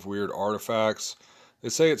tome of weird artifacts. They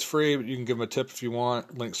say it's free, but you can give them a tip if you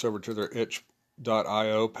want. Links over to their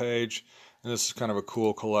itch.io page. And this is kind of a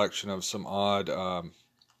cool collection of some odd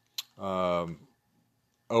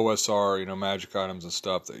OSR, magic items and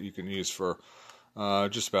stuff that you can use for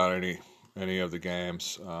just about any of the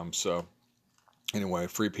games. So anyway,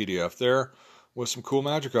 free PDF there with some cool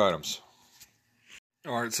magic items.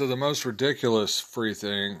 All right, so the most ridiculous free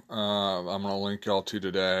thing I'm going to link y'all to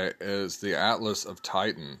today is the Atlas of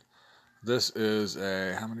Titan. This is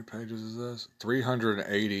how many pages is this?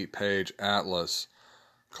 380 page atlas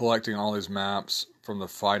collecting all these maps from the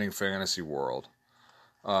Fighting Fantasy world.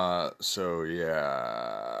 So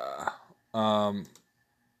yeah. And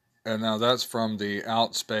now that's from the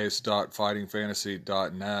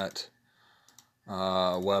outspace.fightingfantasy.net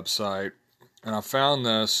website. And I found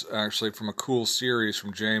this actually from a cool series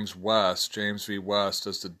from James West. James V. West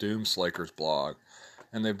does the Doomslakers blog.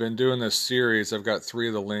 And they've been doing this series. I've got 3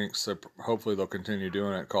 of the links, so hopefully they'll continue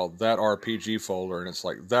doing it, called That RPG Folder. And it's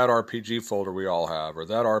like that RPG folder we all have, or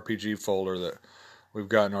that RPG folder that we've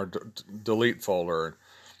got in our delete folder.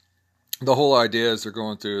 And the whole idea is they're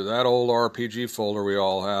going through that old RPG folder we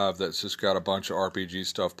all have that's just got a bunch of RPG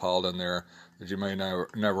stuff piled in there that you may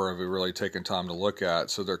never have really taken time to look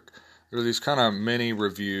at. So they're these kind of mini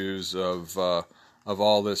reviews of of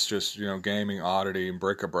all this just, gaming oddity and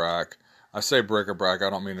bric-a-brac. I say bric-a-brac, I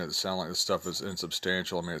don't mean it to sound like this stuff is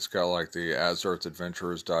insubstantial. I mean, it's got like the Azur's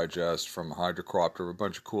Adventurer's Digest from Hydrocopter, a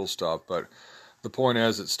bunch of cool stuff, but the point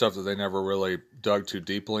is, it's stuff that they never really dug too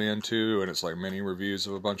deeply into, and it's like mini reviews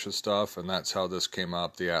of a bunch of stuff, and that's how this came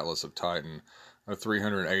up, the Atlas of Titan, a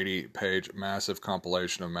 380-page massive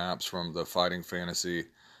compilation of maps from the Fighting Fantasy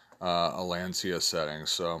Alancia setting.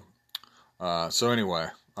 So anyway,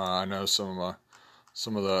 I know some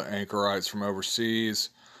of the anchorites from overseas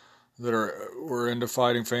that were into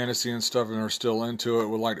Fighting Fantasy and stuff and are still into it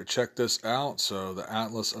would like to check this out. So the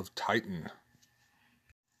Atlas of Titan.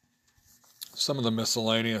 Some of the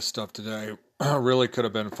miscellaneous stuff today really could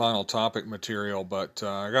have been final topic material, but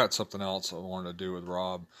I got something else I wanted to do with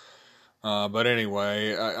Rob. But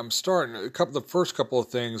anyway, I'm starting. The first couple of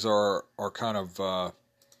things are kind of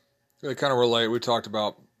they kind of relate. We talked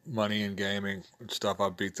about money and gaming and stuff. I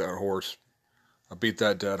beat that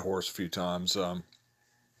dead horse a few times.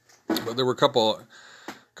 But there were a couple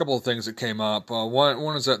of things that came up.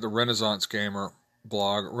 One is at the Renaissance Gamer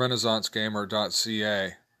blog,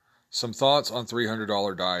 renaissancegamer.ca. Some thoughts on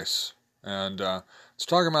 $300 dice. And it's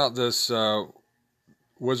talking about this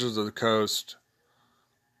Wizards of the Coast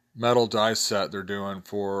metal dice set they're doing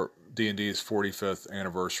for D&D's 45th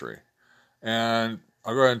anniversary. And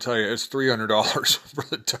I'll go ahead and tell you, it's $300 for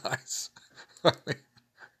the dice. I mean,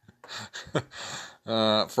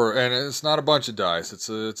 and it's not a bunch of dice. It's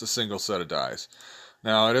a single set of dice.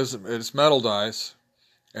 Now it's metal dice,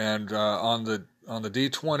 and on the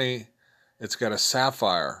D20, it's got a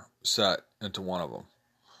sapphire set into one of them.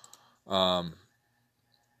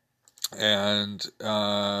 And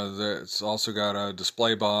it's also got a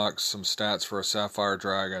display box, some stats for a sapphire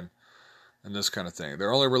dragon, and this kind of thing.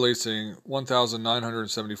 They're only releasing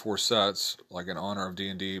 1,974 sets, like in honor of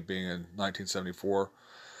D&D being in 1974.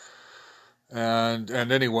 And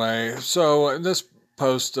anyway, so in this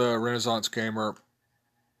post, Renaissance Gamer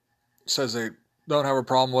says they don't have a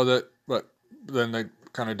problem with it, but then they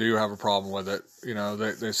kind of do have a problem with it.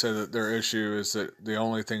 They say that their issue is that the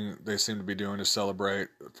only thing they seem to be doing to celebrate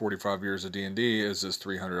 45 years of D&D is this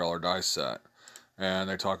 $300 dice set. And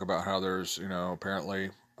they talk about how there's, apparently,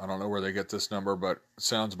 I don't know where they get this number, but it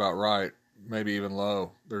sounds about right, maybe even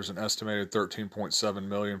low. There's an estimated 13.7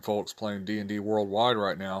 million folks playing D&D worldwide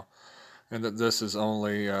right now. And that this is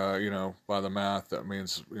only, by the math, that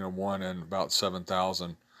means, 1 in about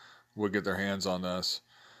 7,000 would get their hands on this.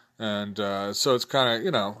 And so it's kind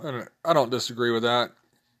of, and I don't disagree with that.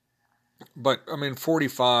 But,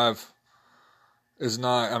 45 is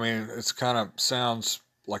not, it's kind of sounds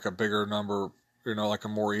like a bigger number, like a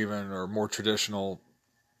more even or more traditional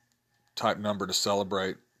type number to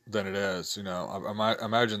celebrate than it is. I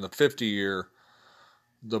imagine the 50-year,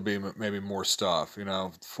 there'll be maybe more stuff,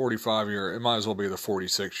 45-year, it might as well be the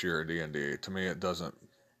 46-year D&D. To me, it doesn't,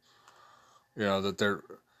 that they're,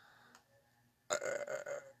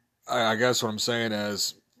 I guess what I'm saying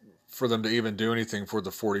is, for them to even do anything for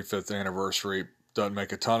the 45th anniversary doesn't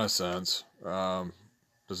make a ton of sense.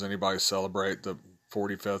 Does anybody celebrate the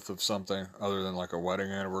 45th of something other than like a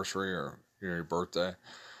wedding anniversary or your birthday?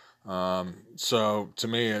 So to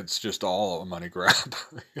me, it's just all a money grab.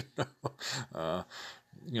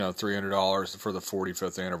 $300 for the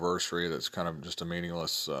 45th anniversary. That's kind of just a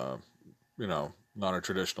meaningless, not a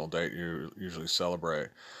traditional date you usually celebrate.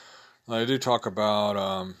 They do talk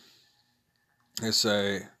about, they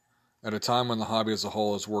say, at a time when the hobby as a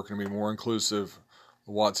whole is working to be more inclusive,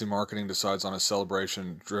 WotC Marketing decides on a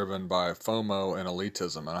celebration driven by FOMO and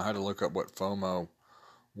elitism. And I had to look up what FOMO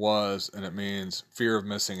was, and it means fear of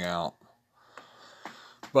missing out.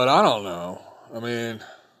 But I don't know.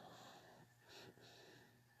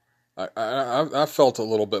 I felt a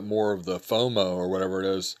little bit more of the FOMO or whatever it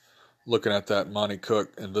is looking at that Monty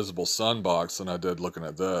Cook Invisible Sun box than I did looking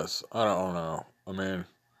at this. I don't know.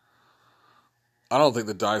 I don't think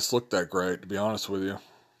the dice look that great, to be honest with you.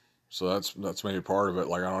 So that's maybe part of it.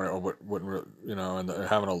 Like, I don't know, wouldn't, and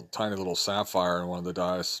having a tiny little sapphire in one of the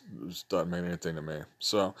dice just doesn't mean anything to me.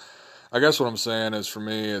 So I guess what I'm saying is, for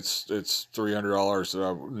me, it's $300 that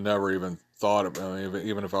I never even thought of.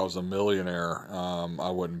 Even if I was a millionaire, I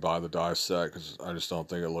wouldn't buy the dice set because I just don't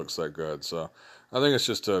think it looks that good. So I think it's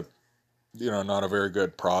just not a very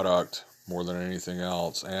good product more than anything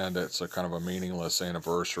else, and it's a kind of a meaningless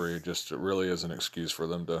anniversary. It really is an excuse for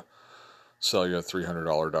them to sell you a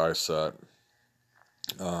 $300 dice set.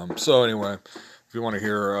 So anyway, if you want to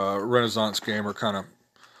hear Renaissance Gamer kind of,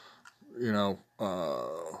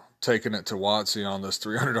 taking it to WotC on this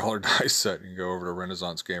 $300 dice set, you can go over to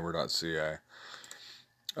renaissancegamer.ca.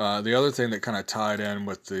 The other thing that kind of tied in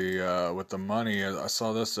with the money is, I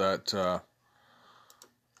saw this at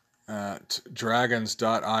at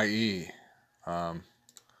dragons.ie,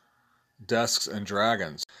 Desks and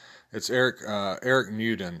Dragons. It's Eric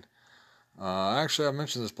Newton. Actually, I've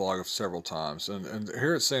mentioned this blog several times, and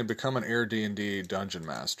here it's saying become an Air D&D dungeon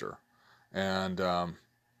master, and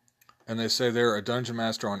they say they're a dungeon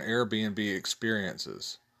master on Airbnb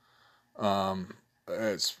experiences.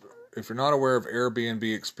 If you're not aware of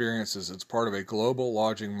Airbnb experiences, it's part of a global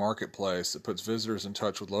lodging marketplace that puts visitors in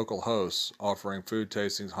touch with local hosts, offering food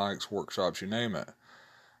tastings, hikes, workshops, you name it.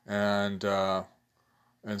 And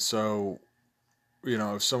so,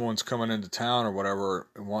 if someone's coming into town or whatever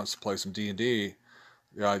and wants to play some D&D,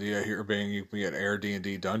 the idea here being you can be an Air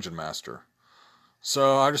D&D dungeon master.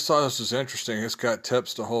 So I just thought this was interesting. It's got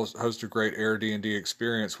tips to host a great Air D&D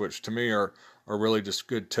experience, which to me are really just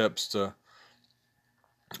good tips to,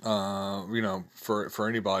 for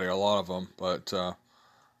anybody, a lot of them, but, or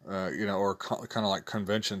kind of like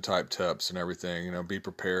convention type tips and everything, be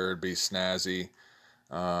prepared, be snazzy,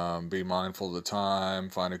 be mindful of the time,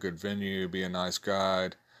 find a good venue, be a nice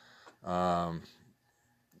guide. It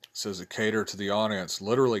says to cater to the audience,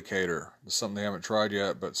 literally cater. It's something they haven't tried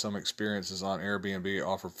yet, but some experiences on Airbnb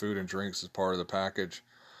offer food and drinks as part of the package.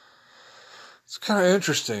 It's kind of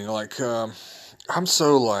interesting. Like, I'm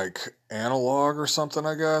so like analog or something,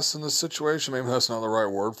 I guess, in this situation. Maybe that's not the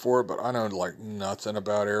right word for it, but I know like nothing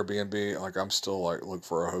about Airbnb. Like, I'm still like look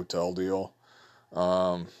for a hotel deal.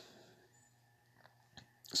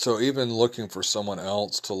 So even looking for someone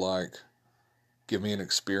else to like give me an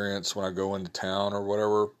experience when I go into town or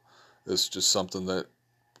whatever, is just something that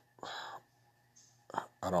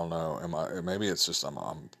I don't know. Maybe it's just I'm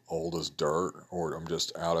old as dirt, or I'm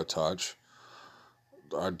just out of touch.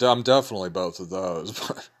 I'm definitely both of those,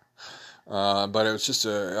 but it was just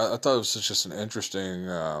I thought it was just an interesting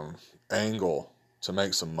angle to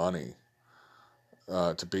make some money,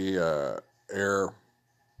 to be a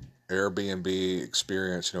Airbnb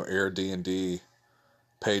experience, Air D&D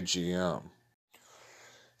paid GM.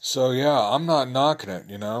 So yeah, I'm not knocking it,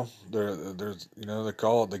 There's they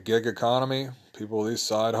call it the gig economy. People with these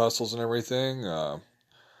side hustles and everything.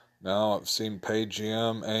 Now I've seen paid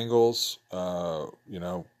GM angles,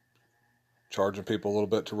 charging people a little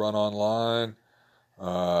bit to run online,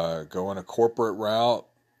 going a corporate route,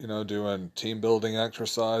 doing team building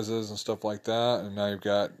exercises and stuff like that. And now you've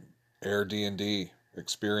got Air D&D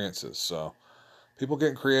experiences. So people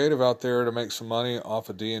getting creative out there to make some money off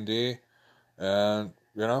of D&D, and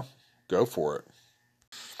go for it.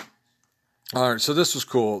 All right, so this was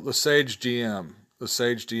cool. The Sage GM,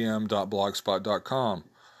 thesagedm.blogspot.com.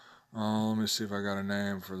 Let me see if I got a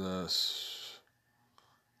name for this.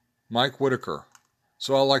 Mike Whitaker.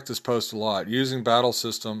 So I like this post a lot. Using Battle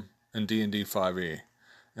System in D&D 5e.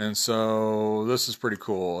 And so this is pretty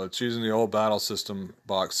cool. It's using the old Battle System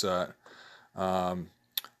box set,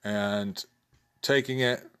 and taking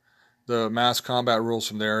it, the mass combat rules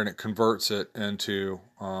from there, and it converts it into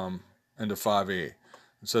 5e. It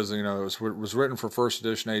says, it was written for first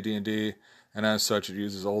edition AD&D, and as such, it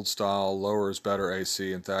uses old style, lowers better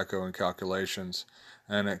AC and THAC0 and calculations,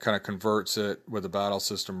 and it kind of converts it with the battle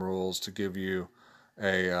system rules to give you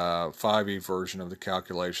a 5e version of the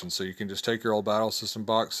calculation. So you can just take your old battle system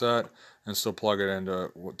box set and still plug it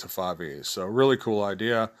into 5e. So really cool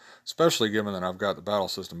idea, especially given that I've got the battle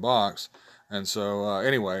system box. And so,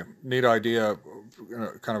 anyway, neat idea,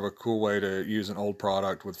 kind of a cool way to use an old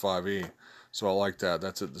product with 5e. So I like that.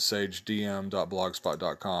 That's at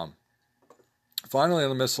thesagedm.blogspot.com. Finally, on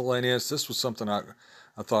the miscellaneous, this was something I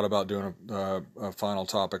thought about doing a final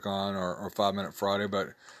topic on, or 5 Minute Friday, but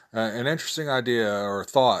an interesting idea, or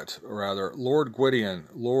thought, rather. Lord Gwydion,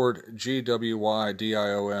 Lord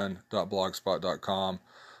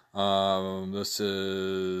GWYDION.blogspot.com. This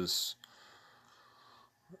is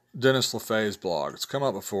Dennis LaFay's blog. It's come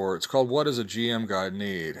up before. It's called What Does a GM Guide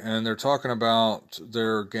Need? And they're talking about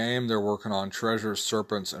their game they're working on, Treasures,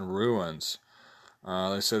 Serpents, and Ruins.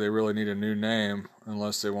 They say they really need a new name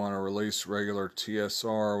unless they want to release regular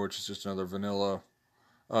TSR, which is just another vanilla.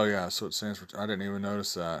 Oh yeah, so it stands for, I didn't even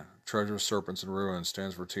notice that. Treasures, Serpents, and Ruins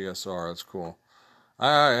stands for TSR. That's cool.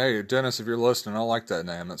 Hey, Dennis, if you're listening, I like that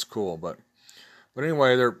name. That's cool. But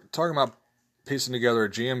anyway, they're talking about piecing together a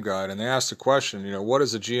GM guide, and they asked the question, what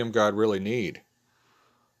does a GM guide really need?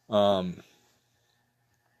 So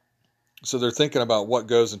they're thinking about what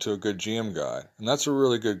goes into a good GM guide, and that's a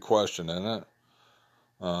really good question, isn't it?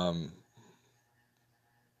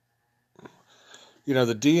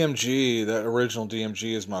 The DMG, that original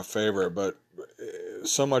DMG is my favorite, but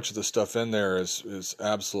so much of the stuff in there is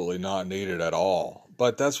absolutely not needed at all.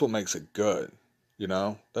 But that's what makes it good,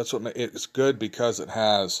 That's what it's good, because it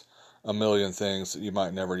has a million things that you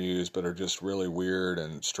might never use, but are just really weird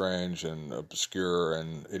and strange and obscure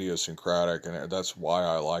and idiosyncratic, and that's why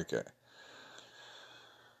I like it.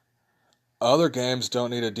 Other games don't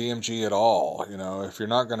need a DMG at all. If you're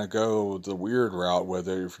not going to go the weird route with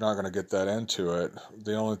it, if you're not going to get that into it,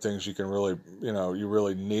 the only things you can really, you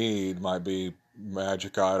really need might be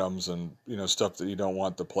magic items and, stuff that you don't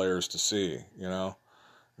want the players to see,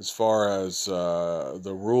 As far as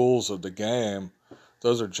the rules of the game,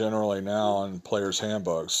 those are generally now in players'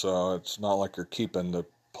 handbooks, so it's not like you're keeping the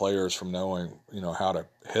players from knowing, how to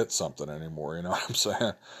hit something anymore, you know what I'm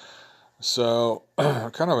saying? So,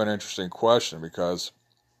 kind of an interesting question, because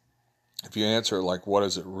if you answer it like, what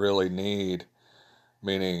does it really need,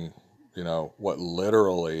 meaning, what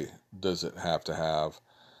literally does it have to have,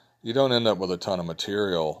 you don't end up with a ton of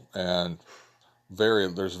material, and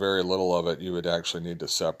there's very little of it you would actually need to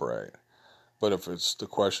separate. But if the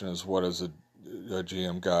question is, what does a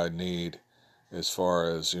GM guide need, as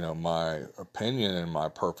far as, my opinion in my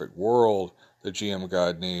perfect world, the GM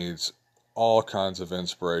guide needs all kinds of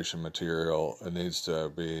inspiration material. It needs to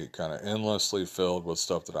be kind of endlessly filled with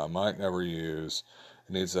stuff that I might never use.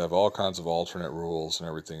 It needs to have all kinds of alternate rules and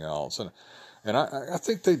everything else. And I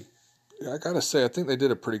think I gotta say, I think they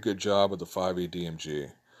did a pretty good job with the 5e DMG.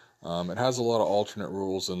 It has a lot of alternate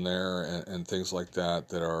rules in there and things like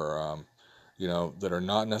that are, that are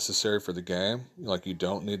not necessary for the game. Like, you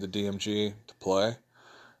don't need the DMG to play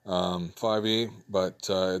 5e, but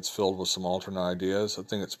it's filled with some alternate ideas. I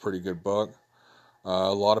think it's a pretty good book.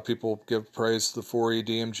 A lot of people give praise to the 4e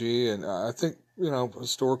DMG, and I think,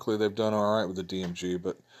 historically they've done all right with the DMG,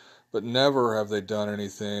 but never have they done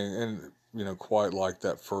anything, and, quite like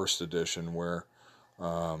that first edition where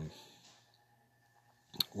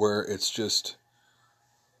it's just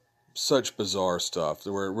such bizarre stuff,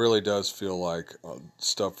 where it really does feel like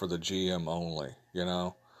stuff for the GM only,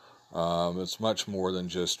 It's much more than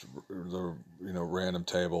just the random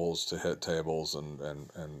tables to hit tables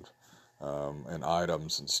and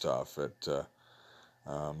items and stuff. So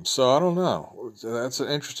I don't know. That's an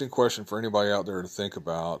interesting question for anybody out there to think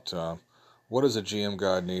about. What does a GM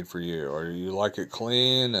guide need for you? Or do you like it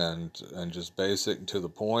clean and just basic and to the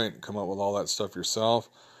point, come up with all that stuff yourself?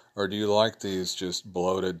 Or do you like these just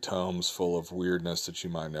bloated tomes full of weirdness that you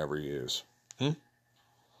might never use?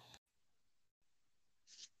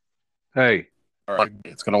 Hey. All right,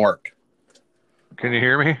 it's going to work. Can you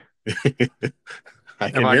hear me? I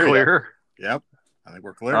can Am I hear clear? You. Yep, I think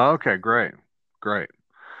we're clear. Okay, great.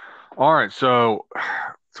 All right, so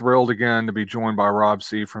thrilled again to be joined by Rob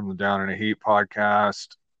C. from the Down in a Heap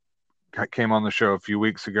podcast. Came on the show a few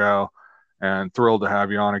weeks ago, and thrilled to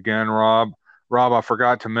have you on again, Rob. Rob, I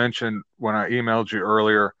forgot to mention when I emailed you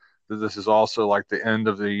earlier that this is also like the end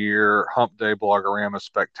of the year Hump Day Blogorama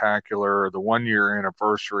Spectacular, the 1-year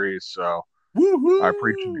anniversary. So Woo-hoo! I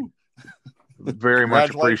appreciate very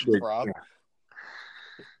much appreciate. Rob.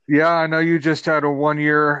 Yeah, I know you just had a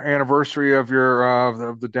 1-year anniversary of your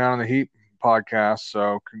of the Down in the Heap podcast.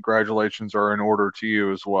 So congratulations are in order to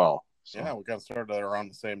you as well. So. Yeah, we got started around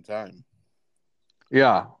the same time.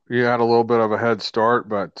 Yeah, you had a little bit of a head start,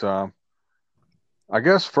 but I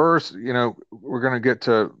guess first, we're going to get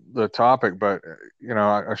to the topic, but,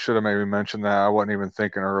 I should have maybe mentioned that. I wasn't even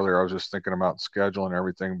thinking earlier. I was just thinking about scheduling and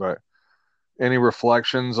everything, but any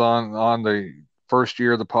reflections on the first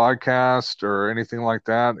year of the podcast or anything like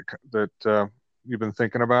that you've been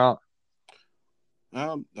thinking about?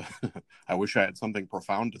 I wish I had something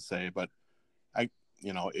profound to say, but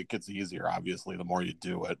it gets easier, obviously, the more you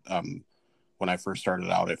do it. When I first started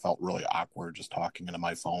out, I felt really awkward just talking into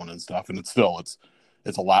my phone and stuff. And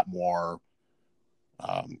it's a lot more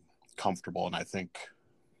comfortable, and I think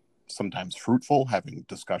sometimes fruitful, having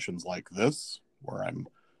discussions like this where I'm,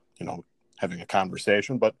 having a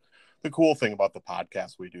conversation. But the cool thing about the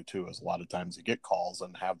podcast we do too is a lot of times you get calls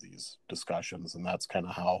and have these discussions, and that's kind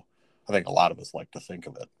of how I think a lot of us like to think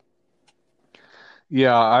of it.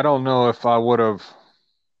 Yeah, I don't know if I would have.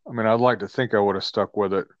 I mean, I'd like to think I would have stuck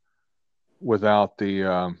with it without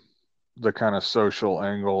the kind of social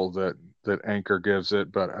angle that Anchor gives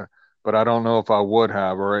it, but I don't know if I would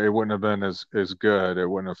have, or it wouldn't have been as good. It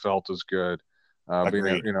wouldn't have felt as good.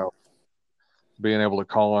 Being able to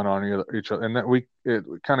call in on each other, and that it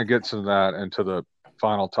kind of gets into the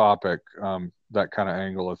final topic, that kind of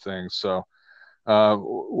angle of things. So,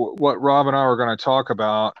 what Rob and I were going to talk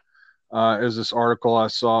about is this article I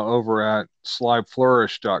saw over at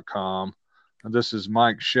slybflourish.com. And this is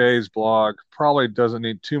Mike Shea's blog. Probably doesn't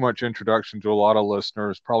need too much introduction to a lot of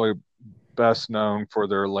listeners. Probably best known for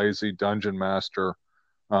their Lazy Dungeon Master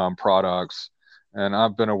products. And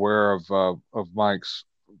I've been aware of Mike's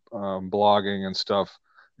blogging and stuff,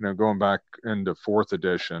 going back into 4th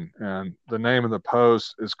edition. And the name of the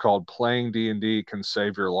post is called Playing D&D Can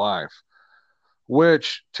Save Your Life,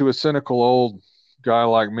 which to a cynical old guy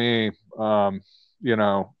like me,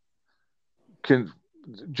 can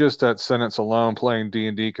just that sentence alone, playing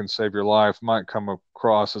D&D can save your life, might come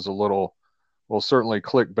across as a little, well, certainly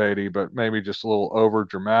clickbaity, but maybe just a little over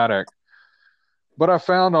dramatic. But I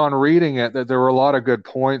found on reading it that there were a lot of good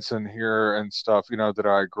points in here and stuff, that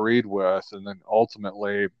I agreed with. And then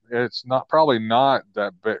ultimately, it's probably not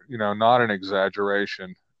that, not an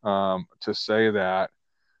exaggeration to say that.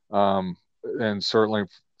 And certainly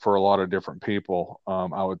for a lot of different people,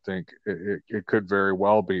 I would think it could very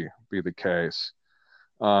well be the case.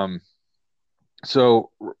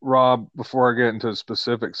 So Rob, before I get into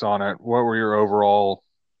specifics on it, what were your overall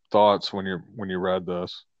thoughts when you read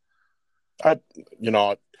this? I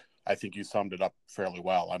think you summed it up fairly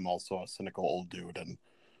well. I'm also a cynical old dude, and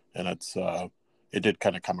it's it did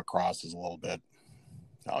kind of come across as a little bit,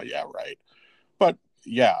 oh yeah, right. But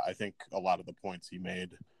yeah, I think a lot of the points he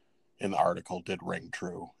made in the article did ring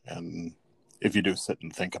true. And if you do sit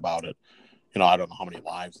and think about it, I don't know how many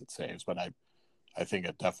lives it saves, but I think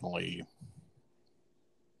it definitely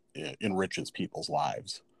enriches people's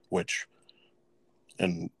lives, which,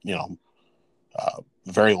 and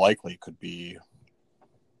very likely could be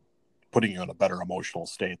putting you in a better emotional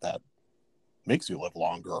state that makes you live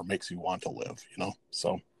longer or makes you want to live,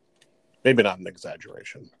 so maybe not an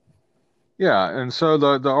exaggeration. Yeah. And so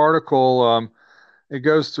the article, it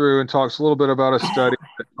goes through and talks a little bit about a study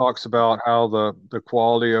that talks about how the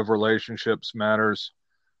quality of relationships matters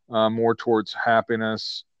more towards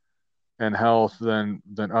happiness and health than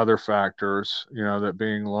other factors. That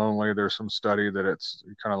being lonely, there's some study that it's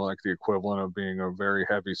kind of like the equivalent of being a very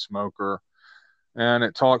heavy smoker. And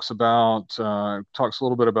it talks a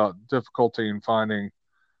little bit about difficulty in finding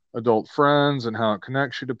adult friends and how it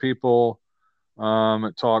connects you to people.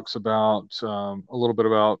 It talks about a little bit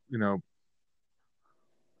about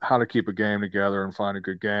how to keep a game together and find a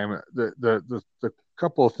good game. The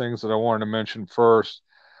couple of things that I wanted to mention first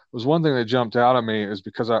was one thing that jumped out at me is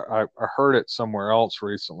because I heard it somewhere else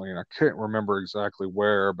recently, and I can't remember exactly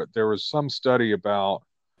where, but there was some study about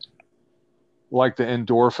like the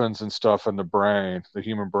endorphins and stuff in the brain, the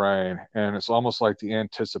human brain. And it's almost like the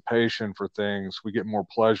anticipation for things. We get more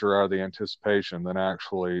pleasure out of the anticipation than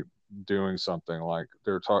actually doing something. Like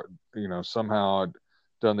they're somehow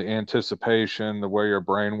done the anticipation, the way your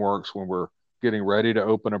brain works when we're getting ready to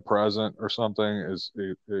open a present or something is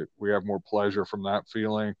we have more pleasure from that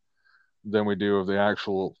feeling than we do of the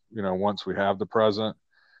actual, once we have the present.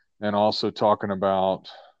 And also talking about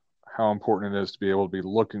how important it is to be able to be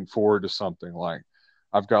looking forward to something. Like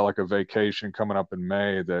I've got like a vacation coming up in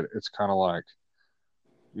May that it's kind of like,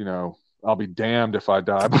 I'll be damned if I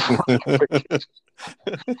die before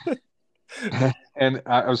And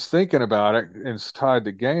I was thinking about it, and it's tied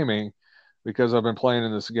to gaming because I've been playing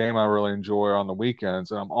in this game I really enjoy on the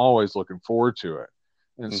weekends, and I'm always looking forward to it.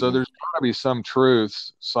 And so there's got to be some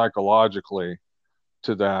truth psychologically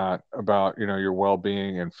to that about your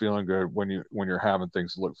well-being and feeling good when you're having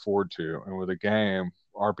things to look forward to. And with a game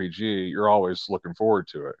RPG, you're always looking forward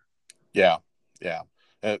to it. Yeah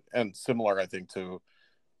and similar, I think, to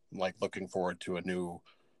like looking forward to a new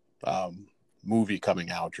movie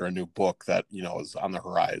coming out or a new book that is on the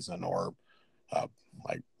horizon, or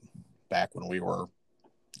like back when we were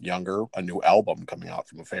younger, a new album coming out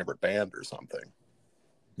from a favorite band or something.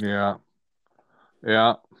 Yeah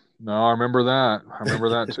no, I remember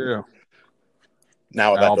that too.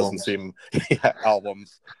 Now albums. That doesn't seem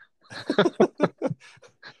albums.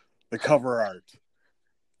 The cover art,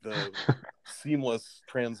 the seamless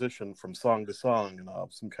transition from song to song in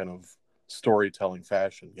some kind of storytelling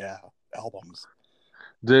fashion. Yeah, albums.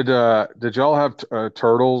 Did y'all have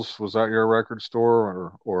Turtles? Was that your record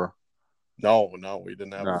store or? No, we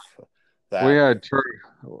didn't have that.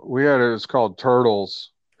 We had it was called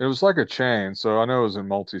Turtles. It was like a chain, so I know it was in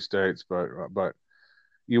multi-states, but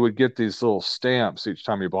you would get these little stamps each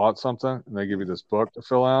time you bought something, and they give you this book to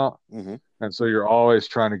fill out. Mm-hmm. And so you're always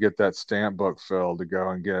trying to get that stamp book filled to go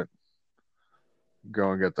and get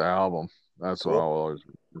the album. That's cool. What I'll always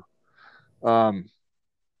do.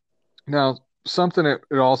 Now, something it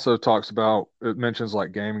also talks about, it mentions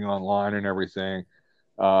like gaming online and everything,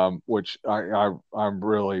 which I'm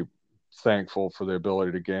really thankful for the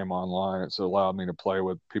ability to game online. It's allowed me to play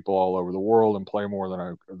with people all over the world and play more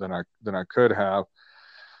than I could have.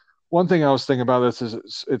 One thing I was thinking about this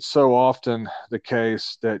is it's so often the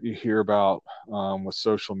case that you hear about with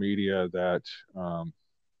social media that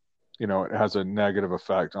it has a negative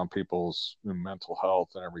effect on people's mental health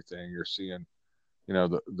and everything. You're seeing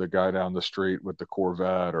the guy down the street with the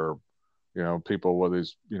Corvette, or people with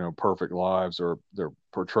these perfect lives, or they're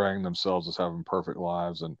portraying themselves as having perfect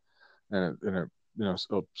lives, and it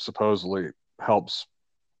supposedly helps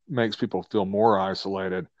makes people feel more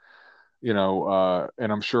isolated, and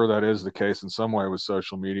I'm sure that is the case in some way with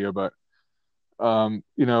social media. But and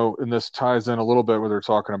this ties in a little bit where they're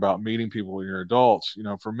talking about meeting people when you're adults.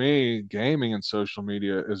 For me, gaming and social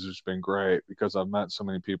media has just been great because I've met so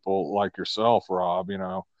many people like yourself, Rob,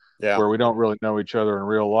 Yeah. where we don't really know each other in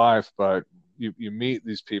real life, but you meet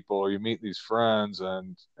these people, or you meet these friends,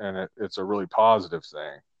 and it's a really positive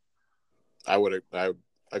thing. I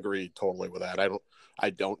agree totally with that. I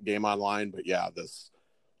don't game online, but yeah, this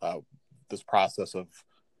process of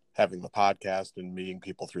having the podcast and meeting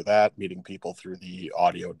people through that, meeting people through the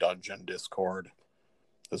Audio Dungeon Discord,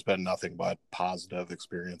 has been nothing but positive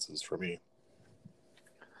experiences for me.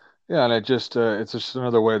 Yeah, and it's just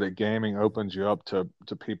another way that gaming opens you up to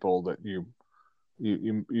people that you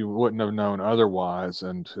wouldn't have known otherwise.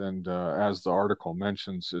 And as the article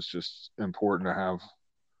mentions, it's just important to have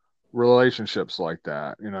relationships like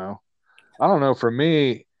that. I don't know. For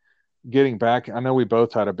me, getting back, I know we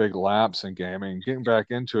both had a big lapse in gaming. Getting back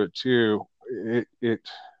into it too,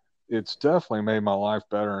 it's definitely made my life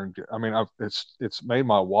better. And I mean, it's made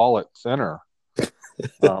my wallet thinner.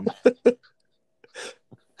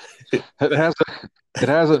 It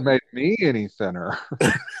hasn't made me any thinner.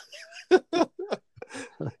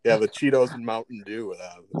 Yeah, the Cheetos and Mountain Dew,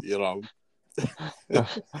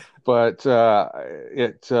 But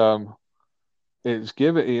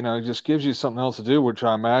it just gives you something else to do, which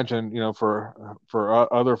I imagine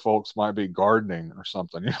for other folks might be gardening or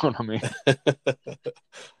something. You know what I mean?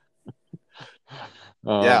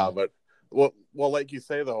 Yeah, but well, like you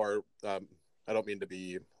say though, or I don't mean to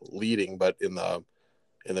be leading, but in the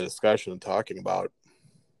discussion talking about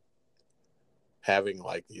having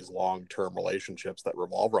like these long-term relationships that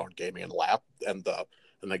revolve around gaming and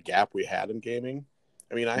the gap we had in gaming.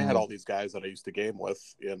 I mean, I had all these guys that I used to game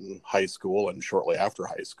with in high school and shortly after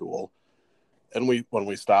high school. And when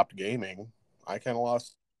we stopped gaming, I kind of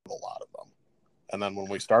lost a lot of them. And then when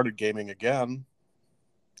we started gaming again,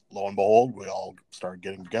 lo and behold, we all started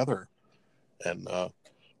getting together and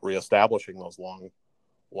reestablishing those long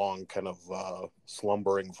kind of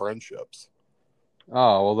slumbering friendships.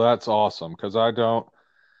 Oh, well, that's awesome, because I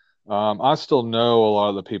still know a lot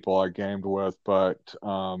of the people I gamed with, but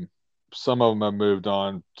some of them have moved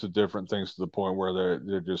on to different things to the point where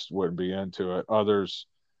they just wouldn't be into it. Others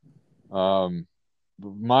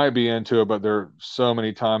might be into it, but they're so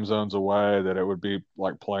many time zones away that it would be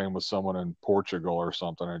like playing with someone in Portugal or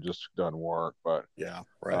something. It just doesn't work. But yeah,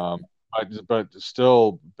 right. But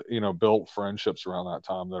still, built friendships around that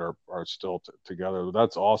time that are still together.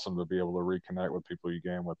 That's awesome to be able to reconnect with people you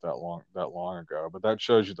game with that long ago. But that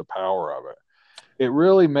shows you the power of it. It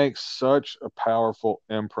really makes such a powerful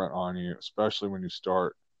imprint on you, especially when you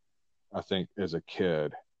start, I think, as a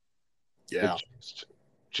kid. Yeah.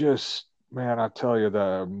 Just man, I tell you,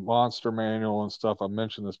 the Monster Manual and stuff, I've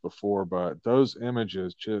mentioned this before, but those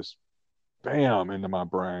images just bam into my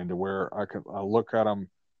brain to where I look at them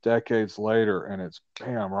decades later and it's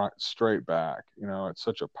bam right straight back. It's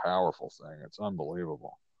such a powerful thing. It's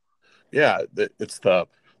unbelievable. Yeah, it's the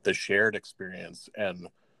shared experience, and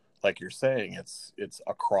like you're saying, it's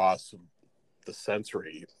across the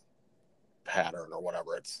sensory pattern or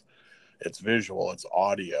whatever. It's visual, it's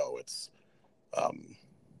audio, it's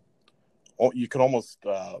you can almost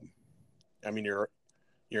I mean, you're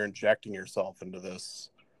injecting yourself into this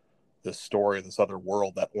story, this other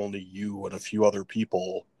world that only you and a few other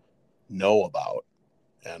people know about,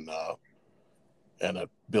 and it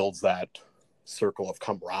builds that circle of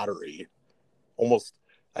camaraderie, almost,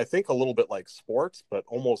 I think, a little bit like sports, but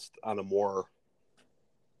almost on a more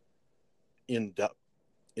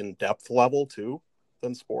in-depth level too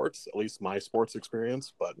than sports, at least my sports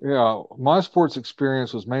experience. But yeah, my sports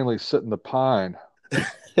experience was mainly sitting the pine.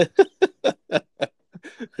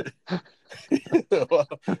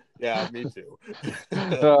 Yeah, me too.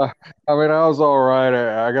 I mean, I was all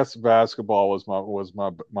right. I guess basketball was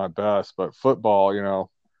my best, but football,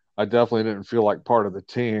 I definitely didn't feel like part of the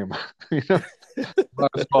team.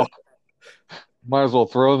 Might as well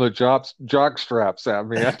throw the jock straps at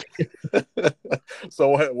me.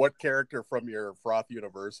 So, what character from your Froth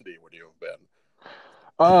University would you have been?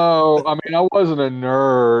 Oh, I mean, I wasn't a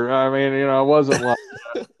nerd. I mean, I wasn't like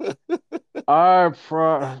I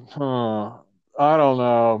don't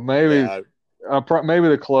know. Maybe maybe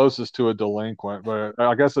the closest to a delinquent, but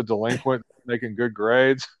I guess a delinquent making good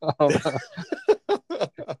grades. I don't know.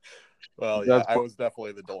 Well, yeah, I was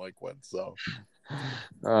definitely the delinquent. So,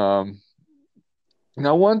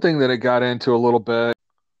 Now, one thing that it got into a little bit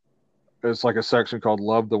is like a section called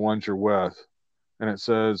 "Love the Ones You're With," and it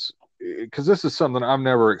says, because this is something I've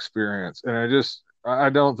never experienced, and I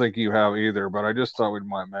don't think you have either, but I just thought we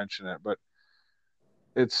might mention it. But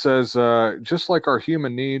it says, just like our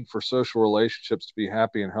human need for social relationships to be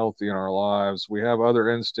happy and healthy in our lives, we have other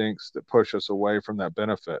instincts that push us away from that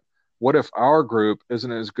benefit. What if our group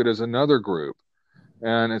isn't as good as another group?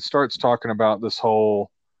 And it starts talking about this whole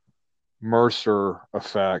Mercer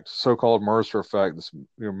effect, so-called Mercer effect. This,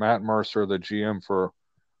 Matt Mercer, the GM for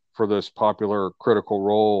this popular Critical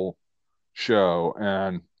Role show,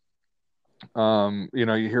 and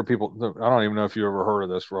you hear people. I don't even know if you ever heard of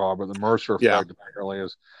this, Rob, but the Mercer Yeah. effect apparently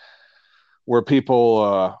is where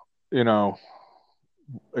people,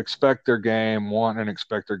 expect their game, want and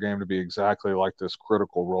expect their game to be exactly like this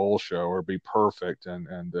Critical Role show or be perfect, and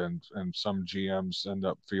some GMs end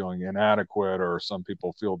up feeling inadequate, or some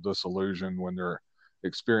people feel disillusioned when their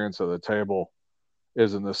experience at the table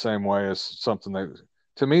isn't the same way as something that.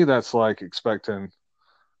 To me, that's like expecting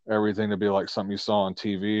everything to be like something you saw on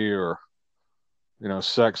TV, or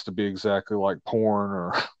sex to be exactly like porn,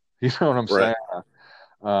 or you know what I'm Right. saying.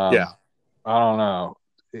 Um, Yeah. I don't know.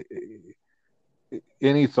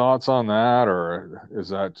 Any thoughts on that, or is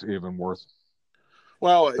that even worth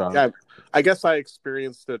Well, time? yeah, I guess I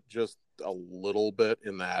experienced it just a little bit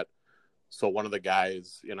in that. So one of the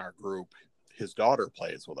guys in our group, his daughter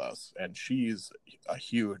plays with us, and she's a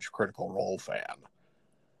huge Critical Role fan.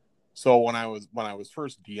 So when I was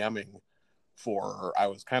first DMing for her, I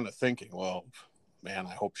was kind of thinking, well, man,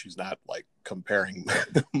 I hope she's not like comparing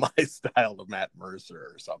my style to Matt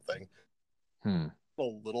Mercer or something. Hmm. A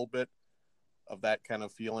little bit of that kind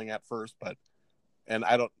of feeling at first, but and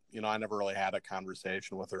I don't, I never really had a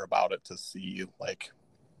conversation with her about it to see like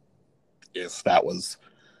if that was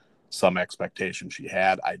some expectation she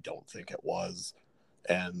had. I don't think it was,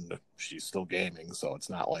 and she's still gaming, so it's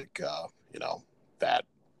not like that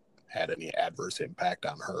had any adverse impact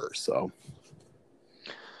on her. So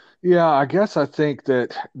Yeah, I guess I think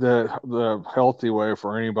that the healthy way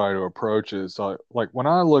for anybody to approach it is like when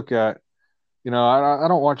I look at, I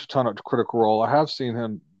don't watch a ton of Critical Role. I have seen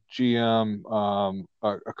him GM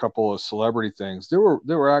a couple of celebrity things. They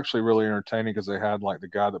were actually really entertaining because they had like the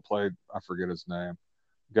guy that played, I forget his name,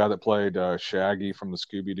 the guy that played Shaggy from the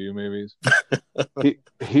Scooby Doo movies.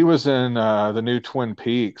 He was in the new Twin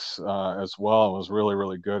Peaks as well, and was really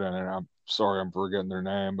really good in it. I'm sorry, I'm forgetting their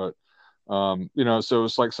name, but so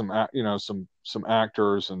it's like some actors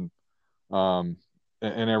um,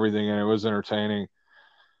 and everything, and it was entertaining.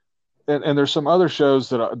 And there's some other shows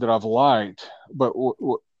that I've liked, but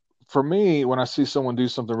for me, when I see someone do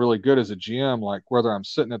something really good as a GM, like whether I'm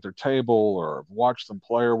sitting at their table or watch them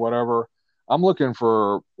play or whatever, I'm looking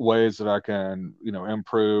for ways that I can,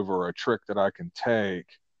 improve, or a trick that I can take.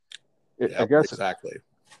 I yep, guess exactly.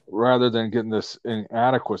 rather than getting this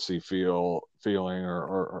inadequacy feeling,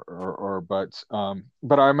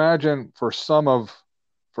 but I imagine for some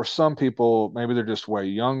people, maybe they're just way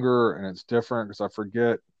younger and it's different,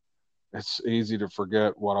 because it's easy to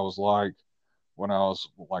forget what I was like when I was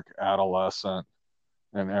like adolescent,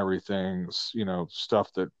 and everything's,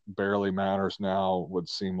 stuff that barely matters now would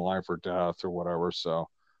seem life or death or whatever. So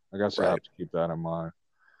I guess I have Right. to keep that in mind.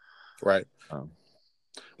 Right. Um,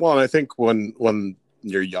 Well, and I think when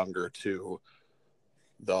you're younger too,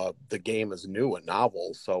 the game is new and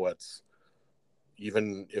novel, so it's,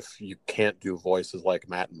 even if you can't do voices like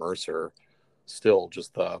Matt Mercer, still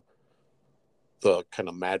just the kind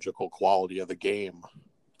of magical quality of the game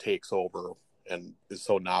takes over and is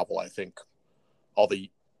so novel. I think all the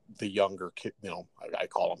younger kid, I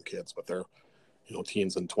call them kids, but they're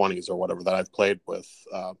teens and 20s or whatever that I've played with,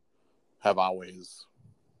 have always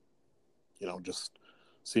just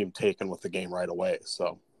seemed taken with the game right away.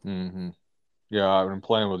 So hmm Yeah, I've been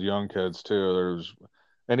playing with young kids too.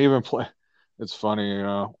 And even play. It's funny,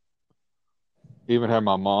 even had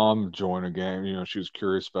my mom join a game. She was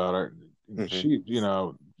curious about it.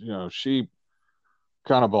 mhm. She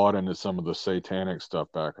kind of bought into some of the satanic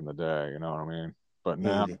stuff back in the day. You know what I mean? But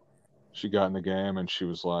now Mhm. she got in the game and she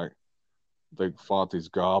was like, they fought these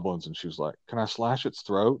goblins, and she was like, "Can I slash its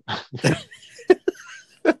throat?" I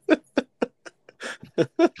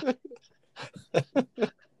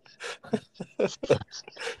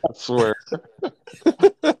swear,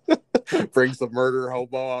 Brings the murder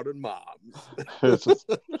hobo out in moms. it's just,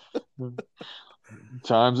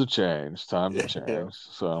 times have changed. Times have Yeah. changed.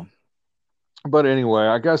 So, but anyway,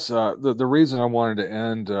 I guess the reason I wanted to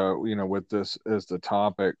end, with this as the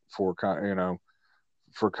topic for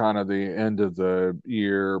for kind of the end of the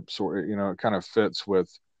year, sort of, it kind of fits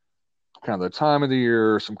with kind of the time of the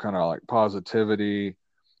year, some kind of like positivity,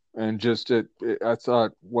 and just I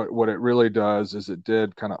thought what it really does is it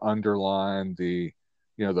did kind of underline the,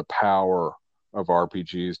 the power of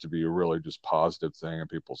RPGs to be a really just positive thing in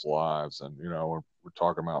people's lives. And we're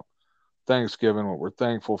talking about Thanksgiving, what we're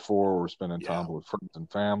thankful for. We're spending time with friends and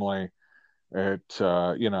family.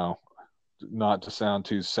 Not to sound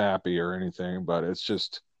too sappy or anything, but it's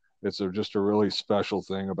just a really special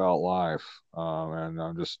thing about life. And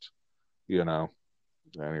I'm just,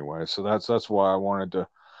 anyway, so that's why I wanted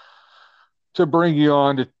to bring you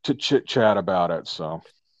on to chit chat about it. So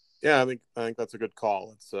yeah, I think that's a good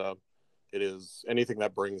call. It is anything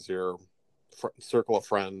that brings your circle of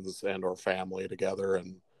friends and or family together,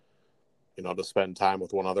 and to spend time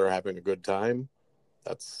with one another, having a good time.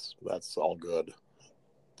 That's all good.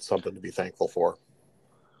 Something to be thankful for.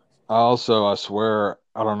 I swear,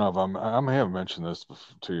 I don't know if I may have mentioned this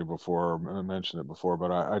to you before, or I mentioned it before,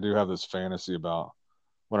 but I do have this fantasy about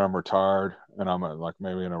when I'm retired and I'm like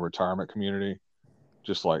maybe in a retirement community,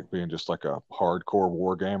 just like being just like a hardcore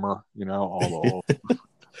war gamer, all the old,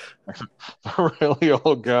 really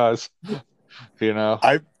old guys,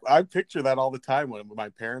 I picture that all the time when my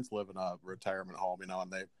parents live in a retirement home, and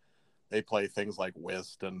they play things like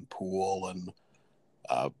whist and pool and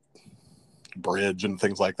bridge and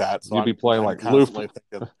things like that. So you'd be playing like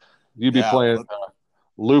you'd be playing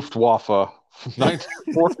Luftwaffe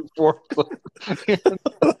 1944.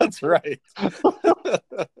 That's right.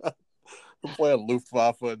 We're playing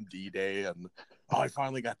Luftwaffe and D-Day, and I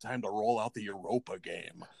finally got time to roll out the Europa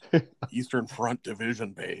game. Eastern Front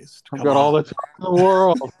Division based. I've got all the time in the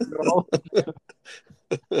world.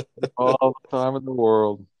 All the time in the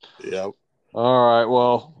world. Yep. All right.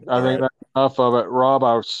 Well, I think that's enough of it. Rob,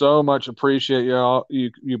 I so much appreciate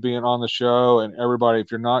you being on the show, and everybody,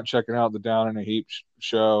 if you're not checking out the Down in a Heap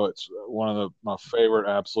show, it's one of my favorite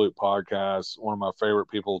absolute podcasts, one of my favorite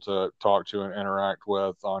people to talk to and interact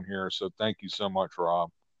with on here. So thank you so much,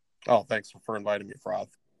 Rob. Oh, thanks for inviting me, Froth.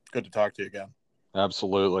 Good to talk to you again.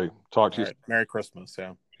 Absolutely. Talk to you. Merry Christmas. Yeah.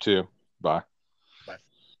 You too. Bye. Bye.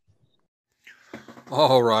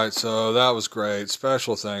 All right, so that was great.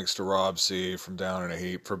 Special thanks to Rob C. from Down in a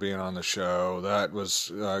Heap for being on the show. That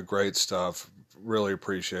was great stuff. Really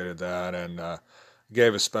appreciated that, and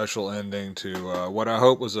gave a special ending to what I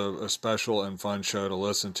hope was a special and fun show to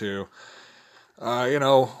listen to.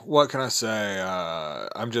 What can I say?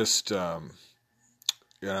 I'm just, I'm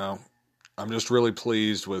just really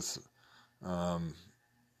pleased with,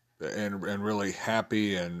 and really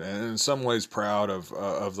happy and in some ways proud of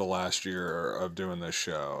the last year of doing this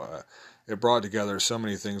show. It brought together so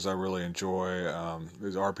many things I really enjoy,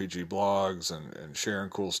 these RPG blogs and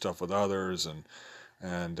sharing cool stuff with others, and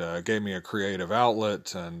gave me a creative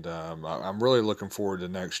outlet, and I'm really looking forward to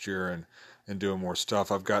next year and doing more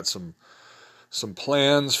stuff. I've got some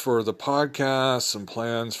plans for the podcast, some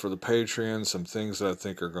plans for the Patreon, some things that I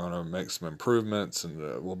think are going to make some improvements,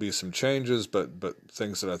 and will be some changes, but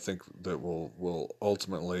things that I think that will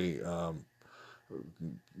ultimately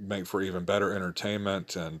make for even better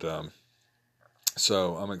entertainment. And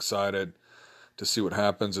so I'm excited to see what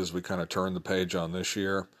happens as we kind of turn the page on this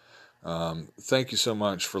year. Thank you so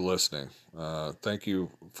much for listening. Thank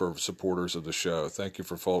you for supporters of the show. Thank you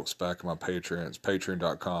for folks back on my Patreon. It's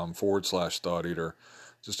patreon.com/Thought Eater.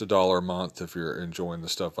 Just $1 a month. If you're enjoying the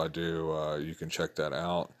stuff I do, you can check that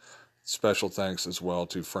out. Special thanks as well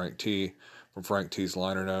to Frank T from Frank T's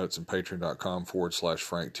Liner Notes and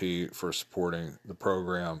patreon.com/Frank T for supporting the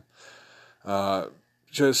program.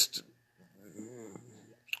 Just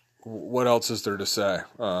what else is there to say?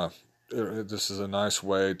 This is a nice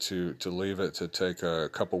way to leave it, to take a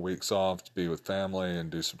couple weeks off, to be with family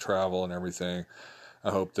and do some travel and everything.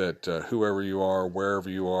 I hope that whoever you are, wherever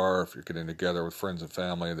you are, if you're getting together with friends and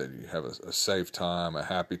family, that you have a safe time, a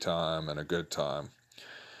happy time, and a good time.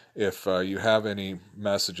 If you have any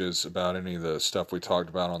messages about any of the stuff we talked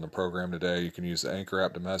about on the program today, you can use the Anchor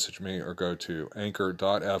app to message me or go to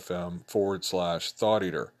anchor.fm/Thought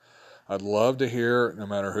Eater. I'd love to hear, no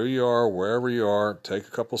matter who you are, wherever you are, take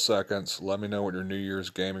a couple seconds. Let me know what your New Year's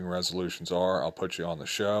gaming resolutions are. I'll put you on the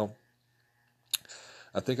show.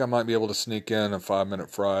 I think I might be able to sneak in a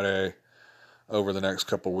 5-Minute Friday over the next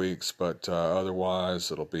couple weeks, but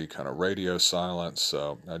otherwise it'll be kind of radio silence.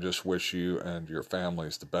 So I just wish you and your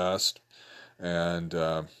families the best. And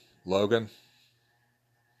Logan,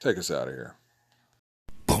 take us out of here.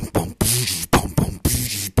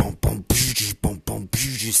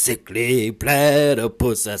 Sickly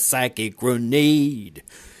platypus, a psychic grenade,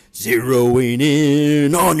 zeroing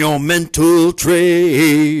in on your mental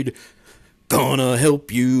trade. Gonna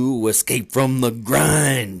help you escape from the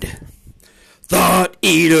grind. Thought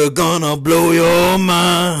Eater gonna blow your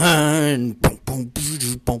mind. Boom, boom,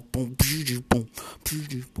 boom, boom, boom, boom, boom, boom,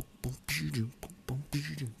 boom, boom, boom.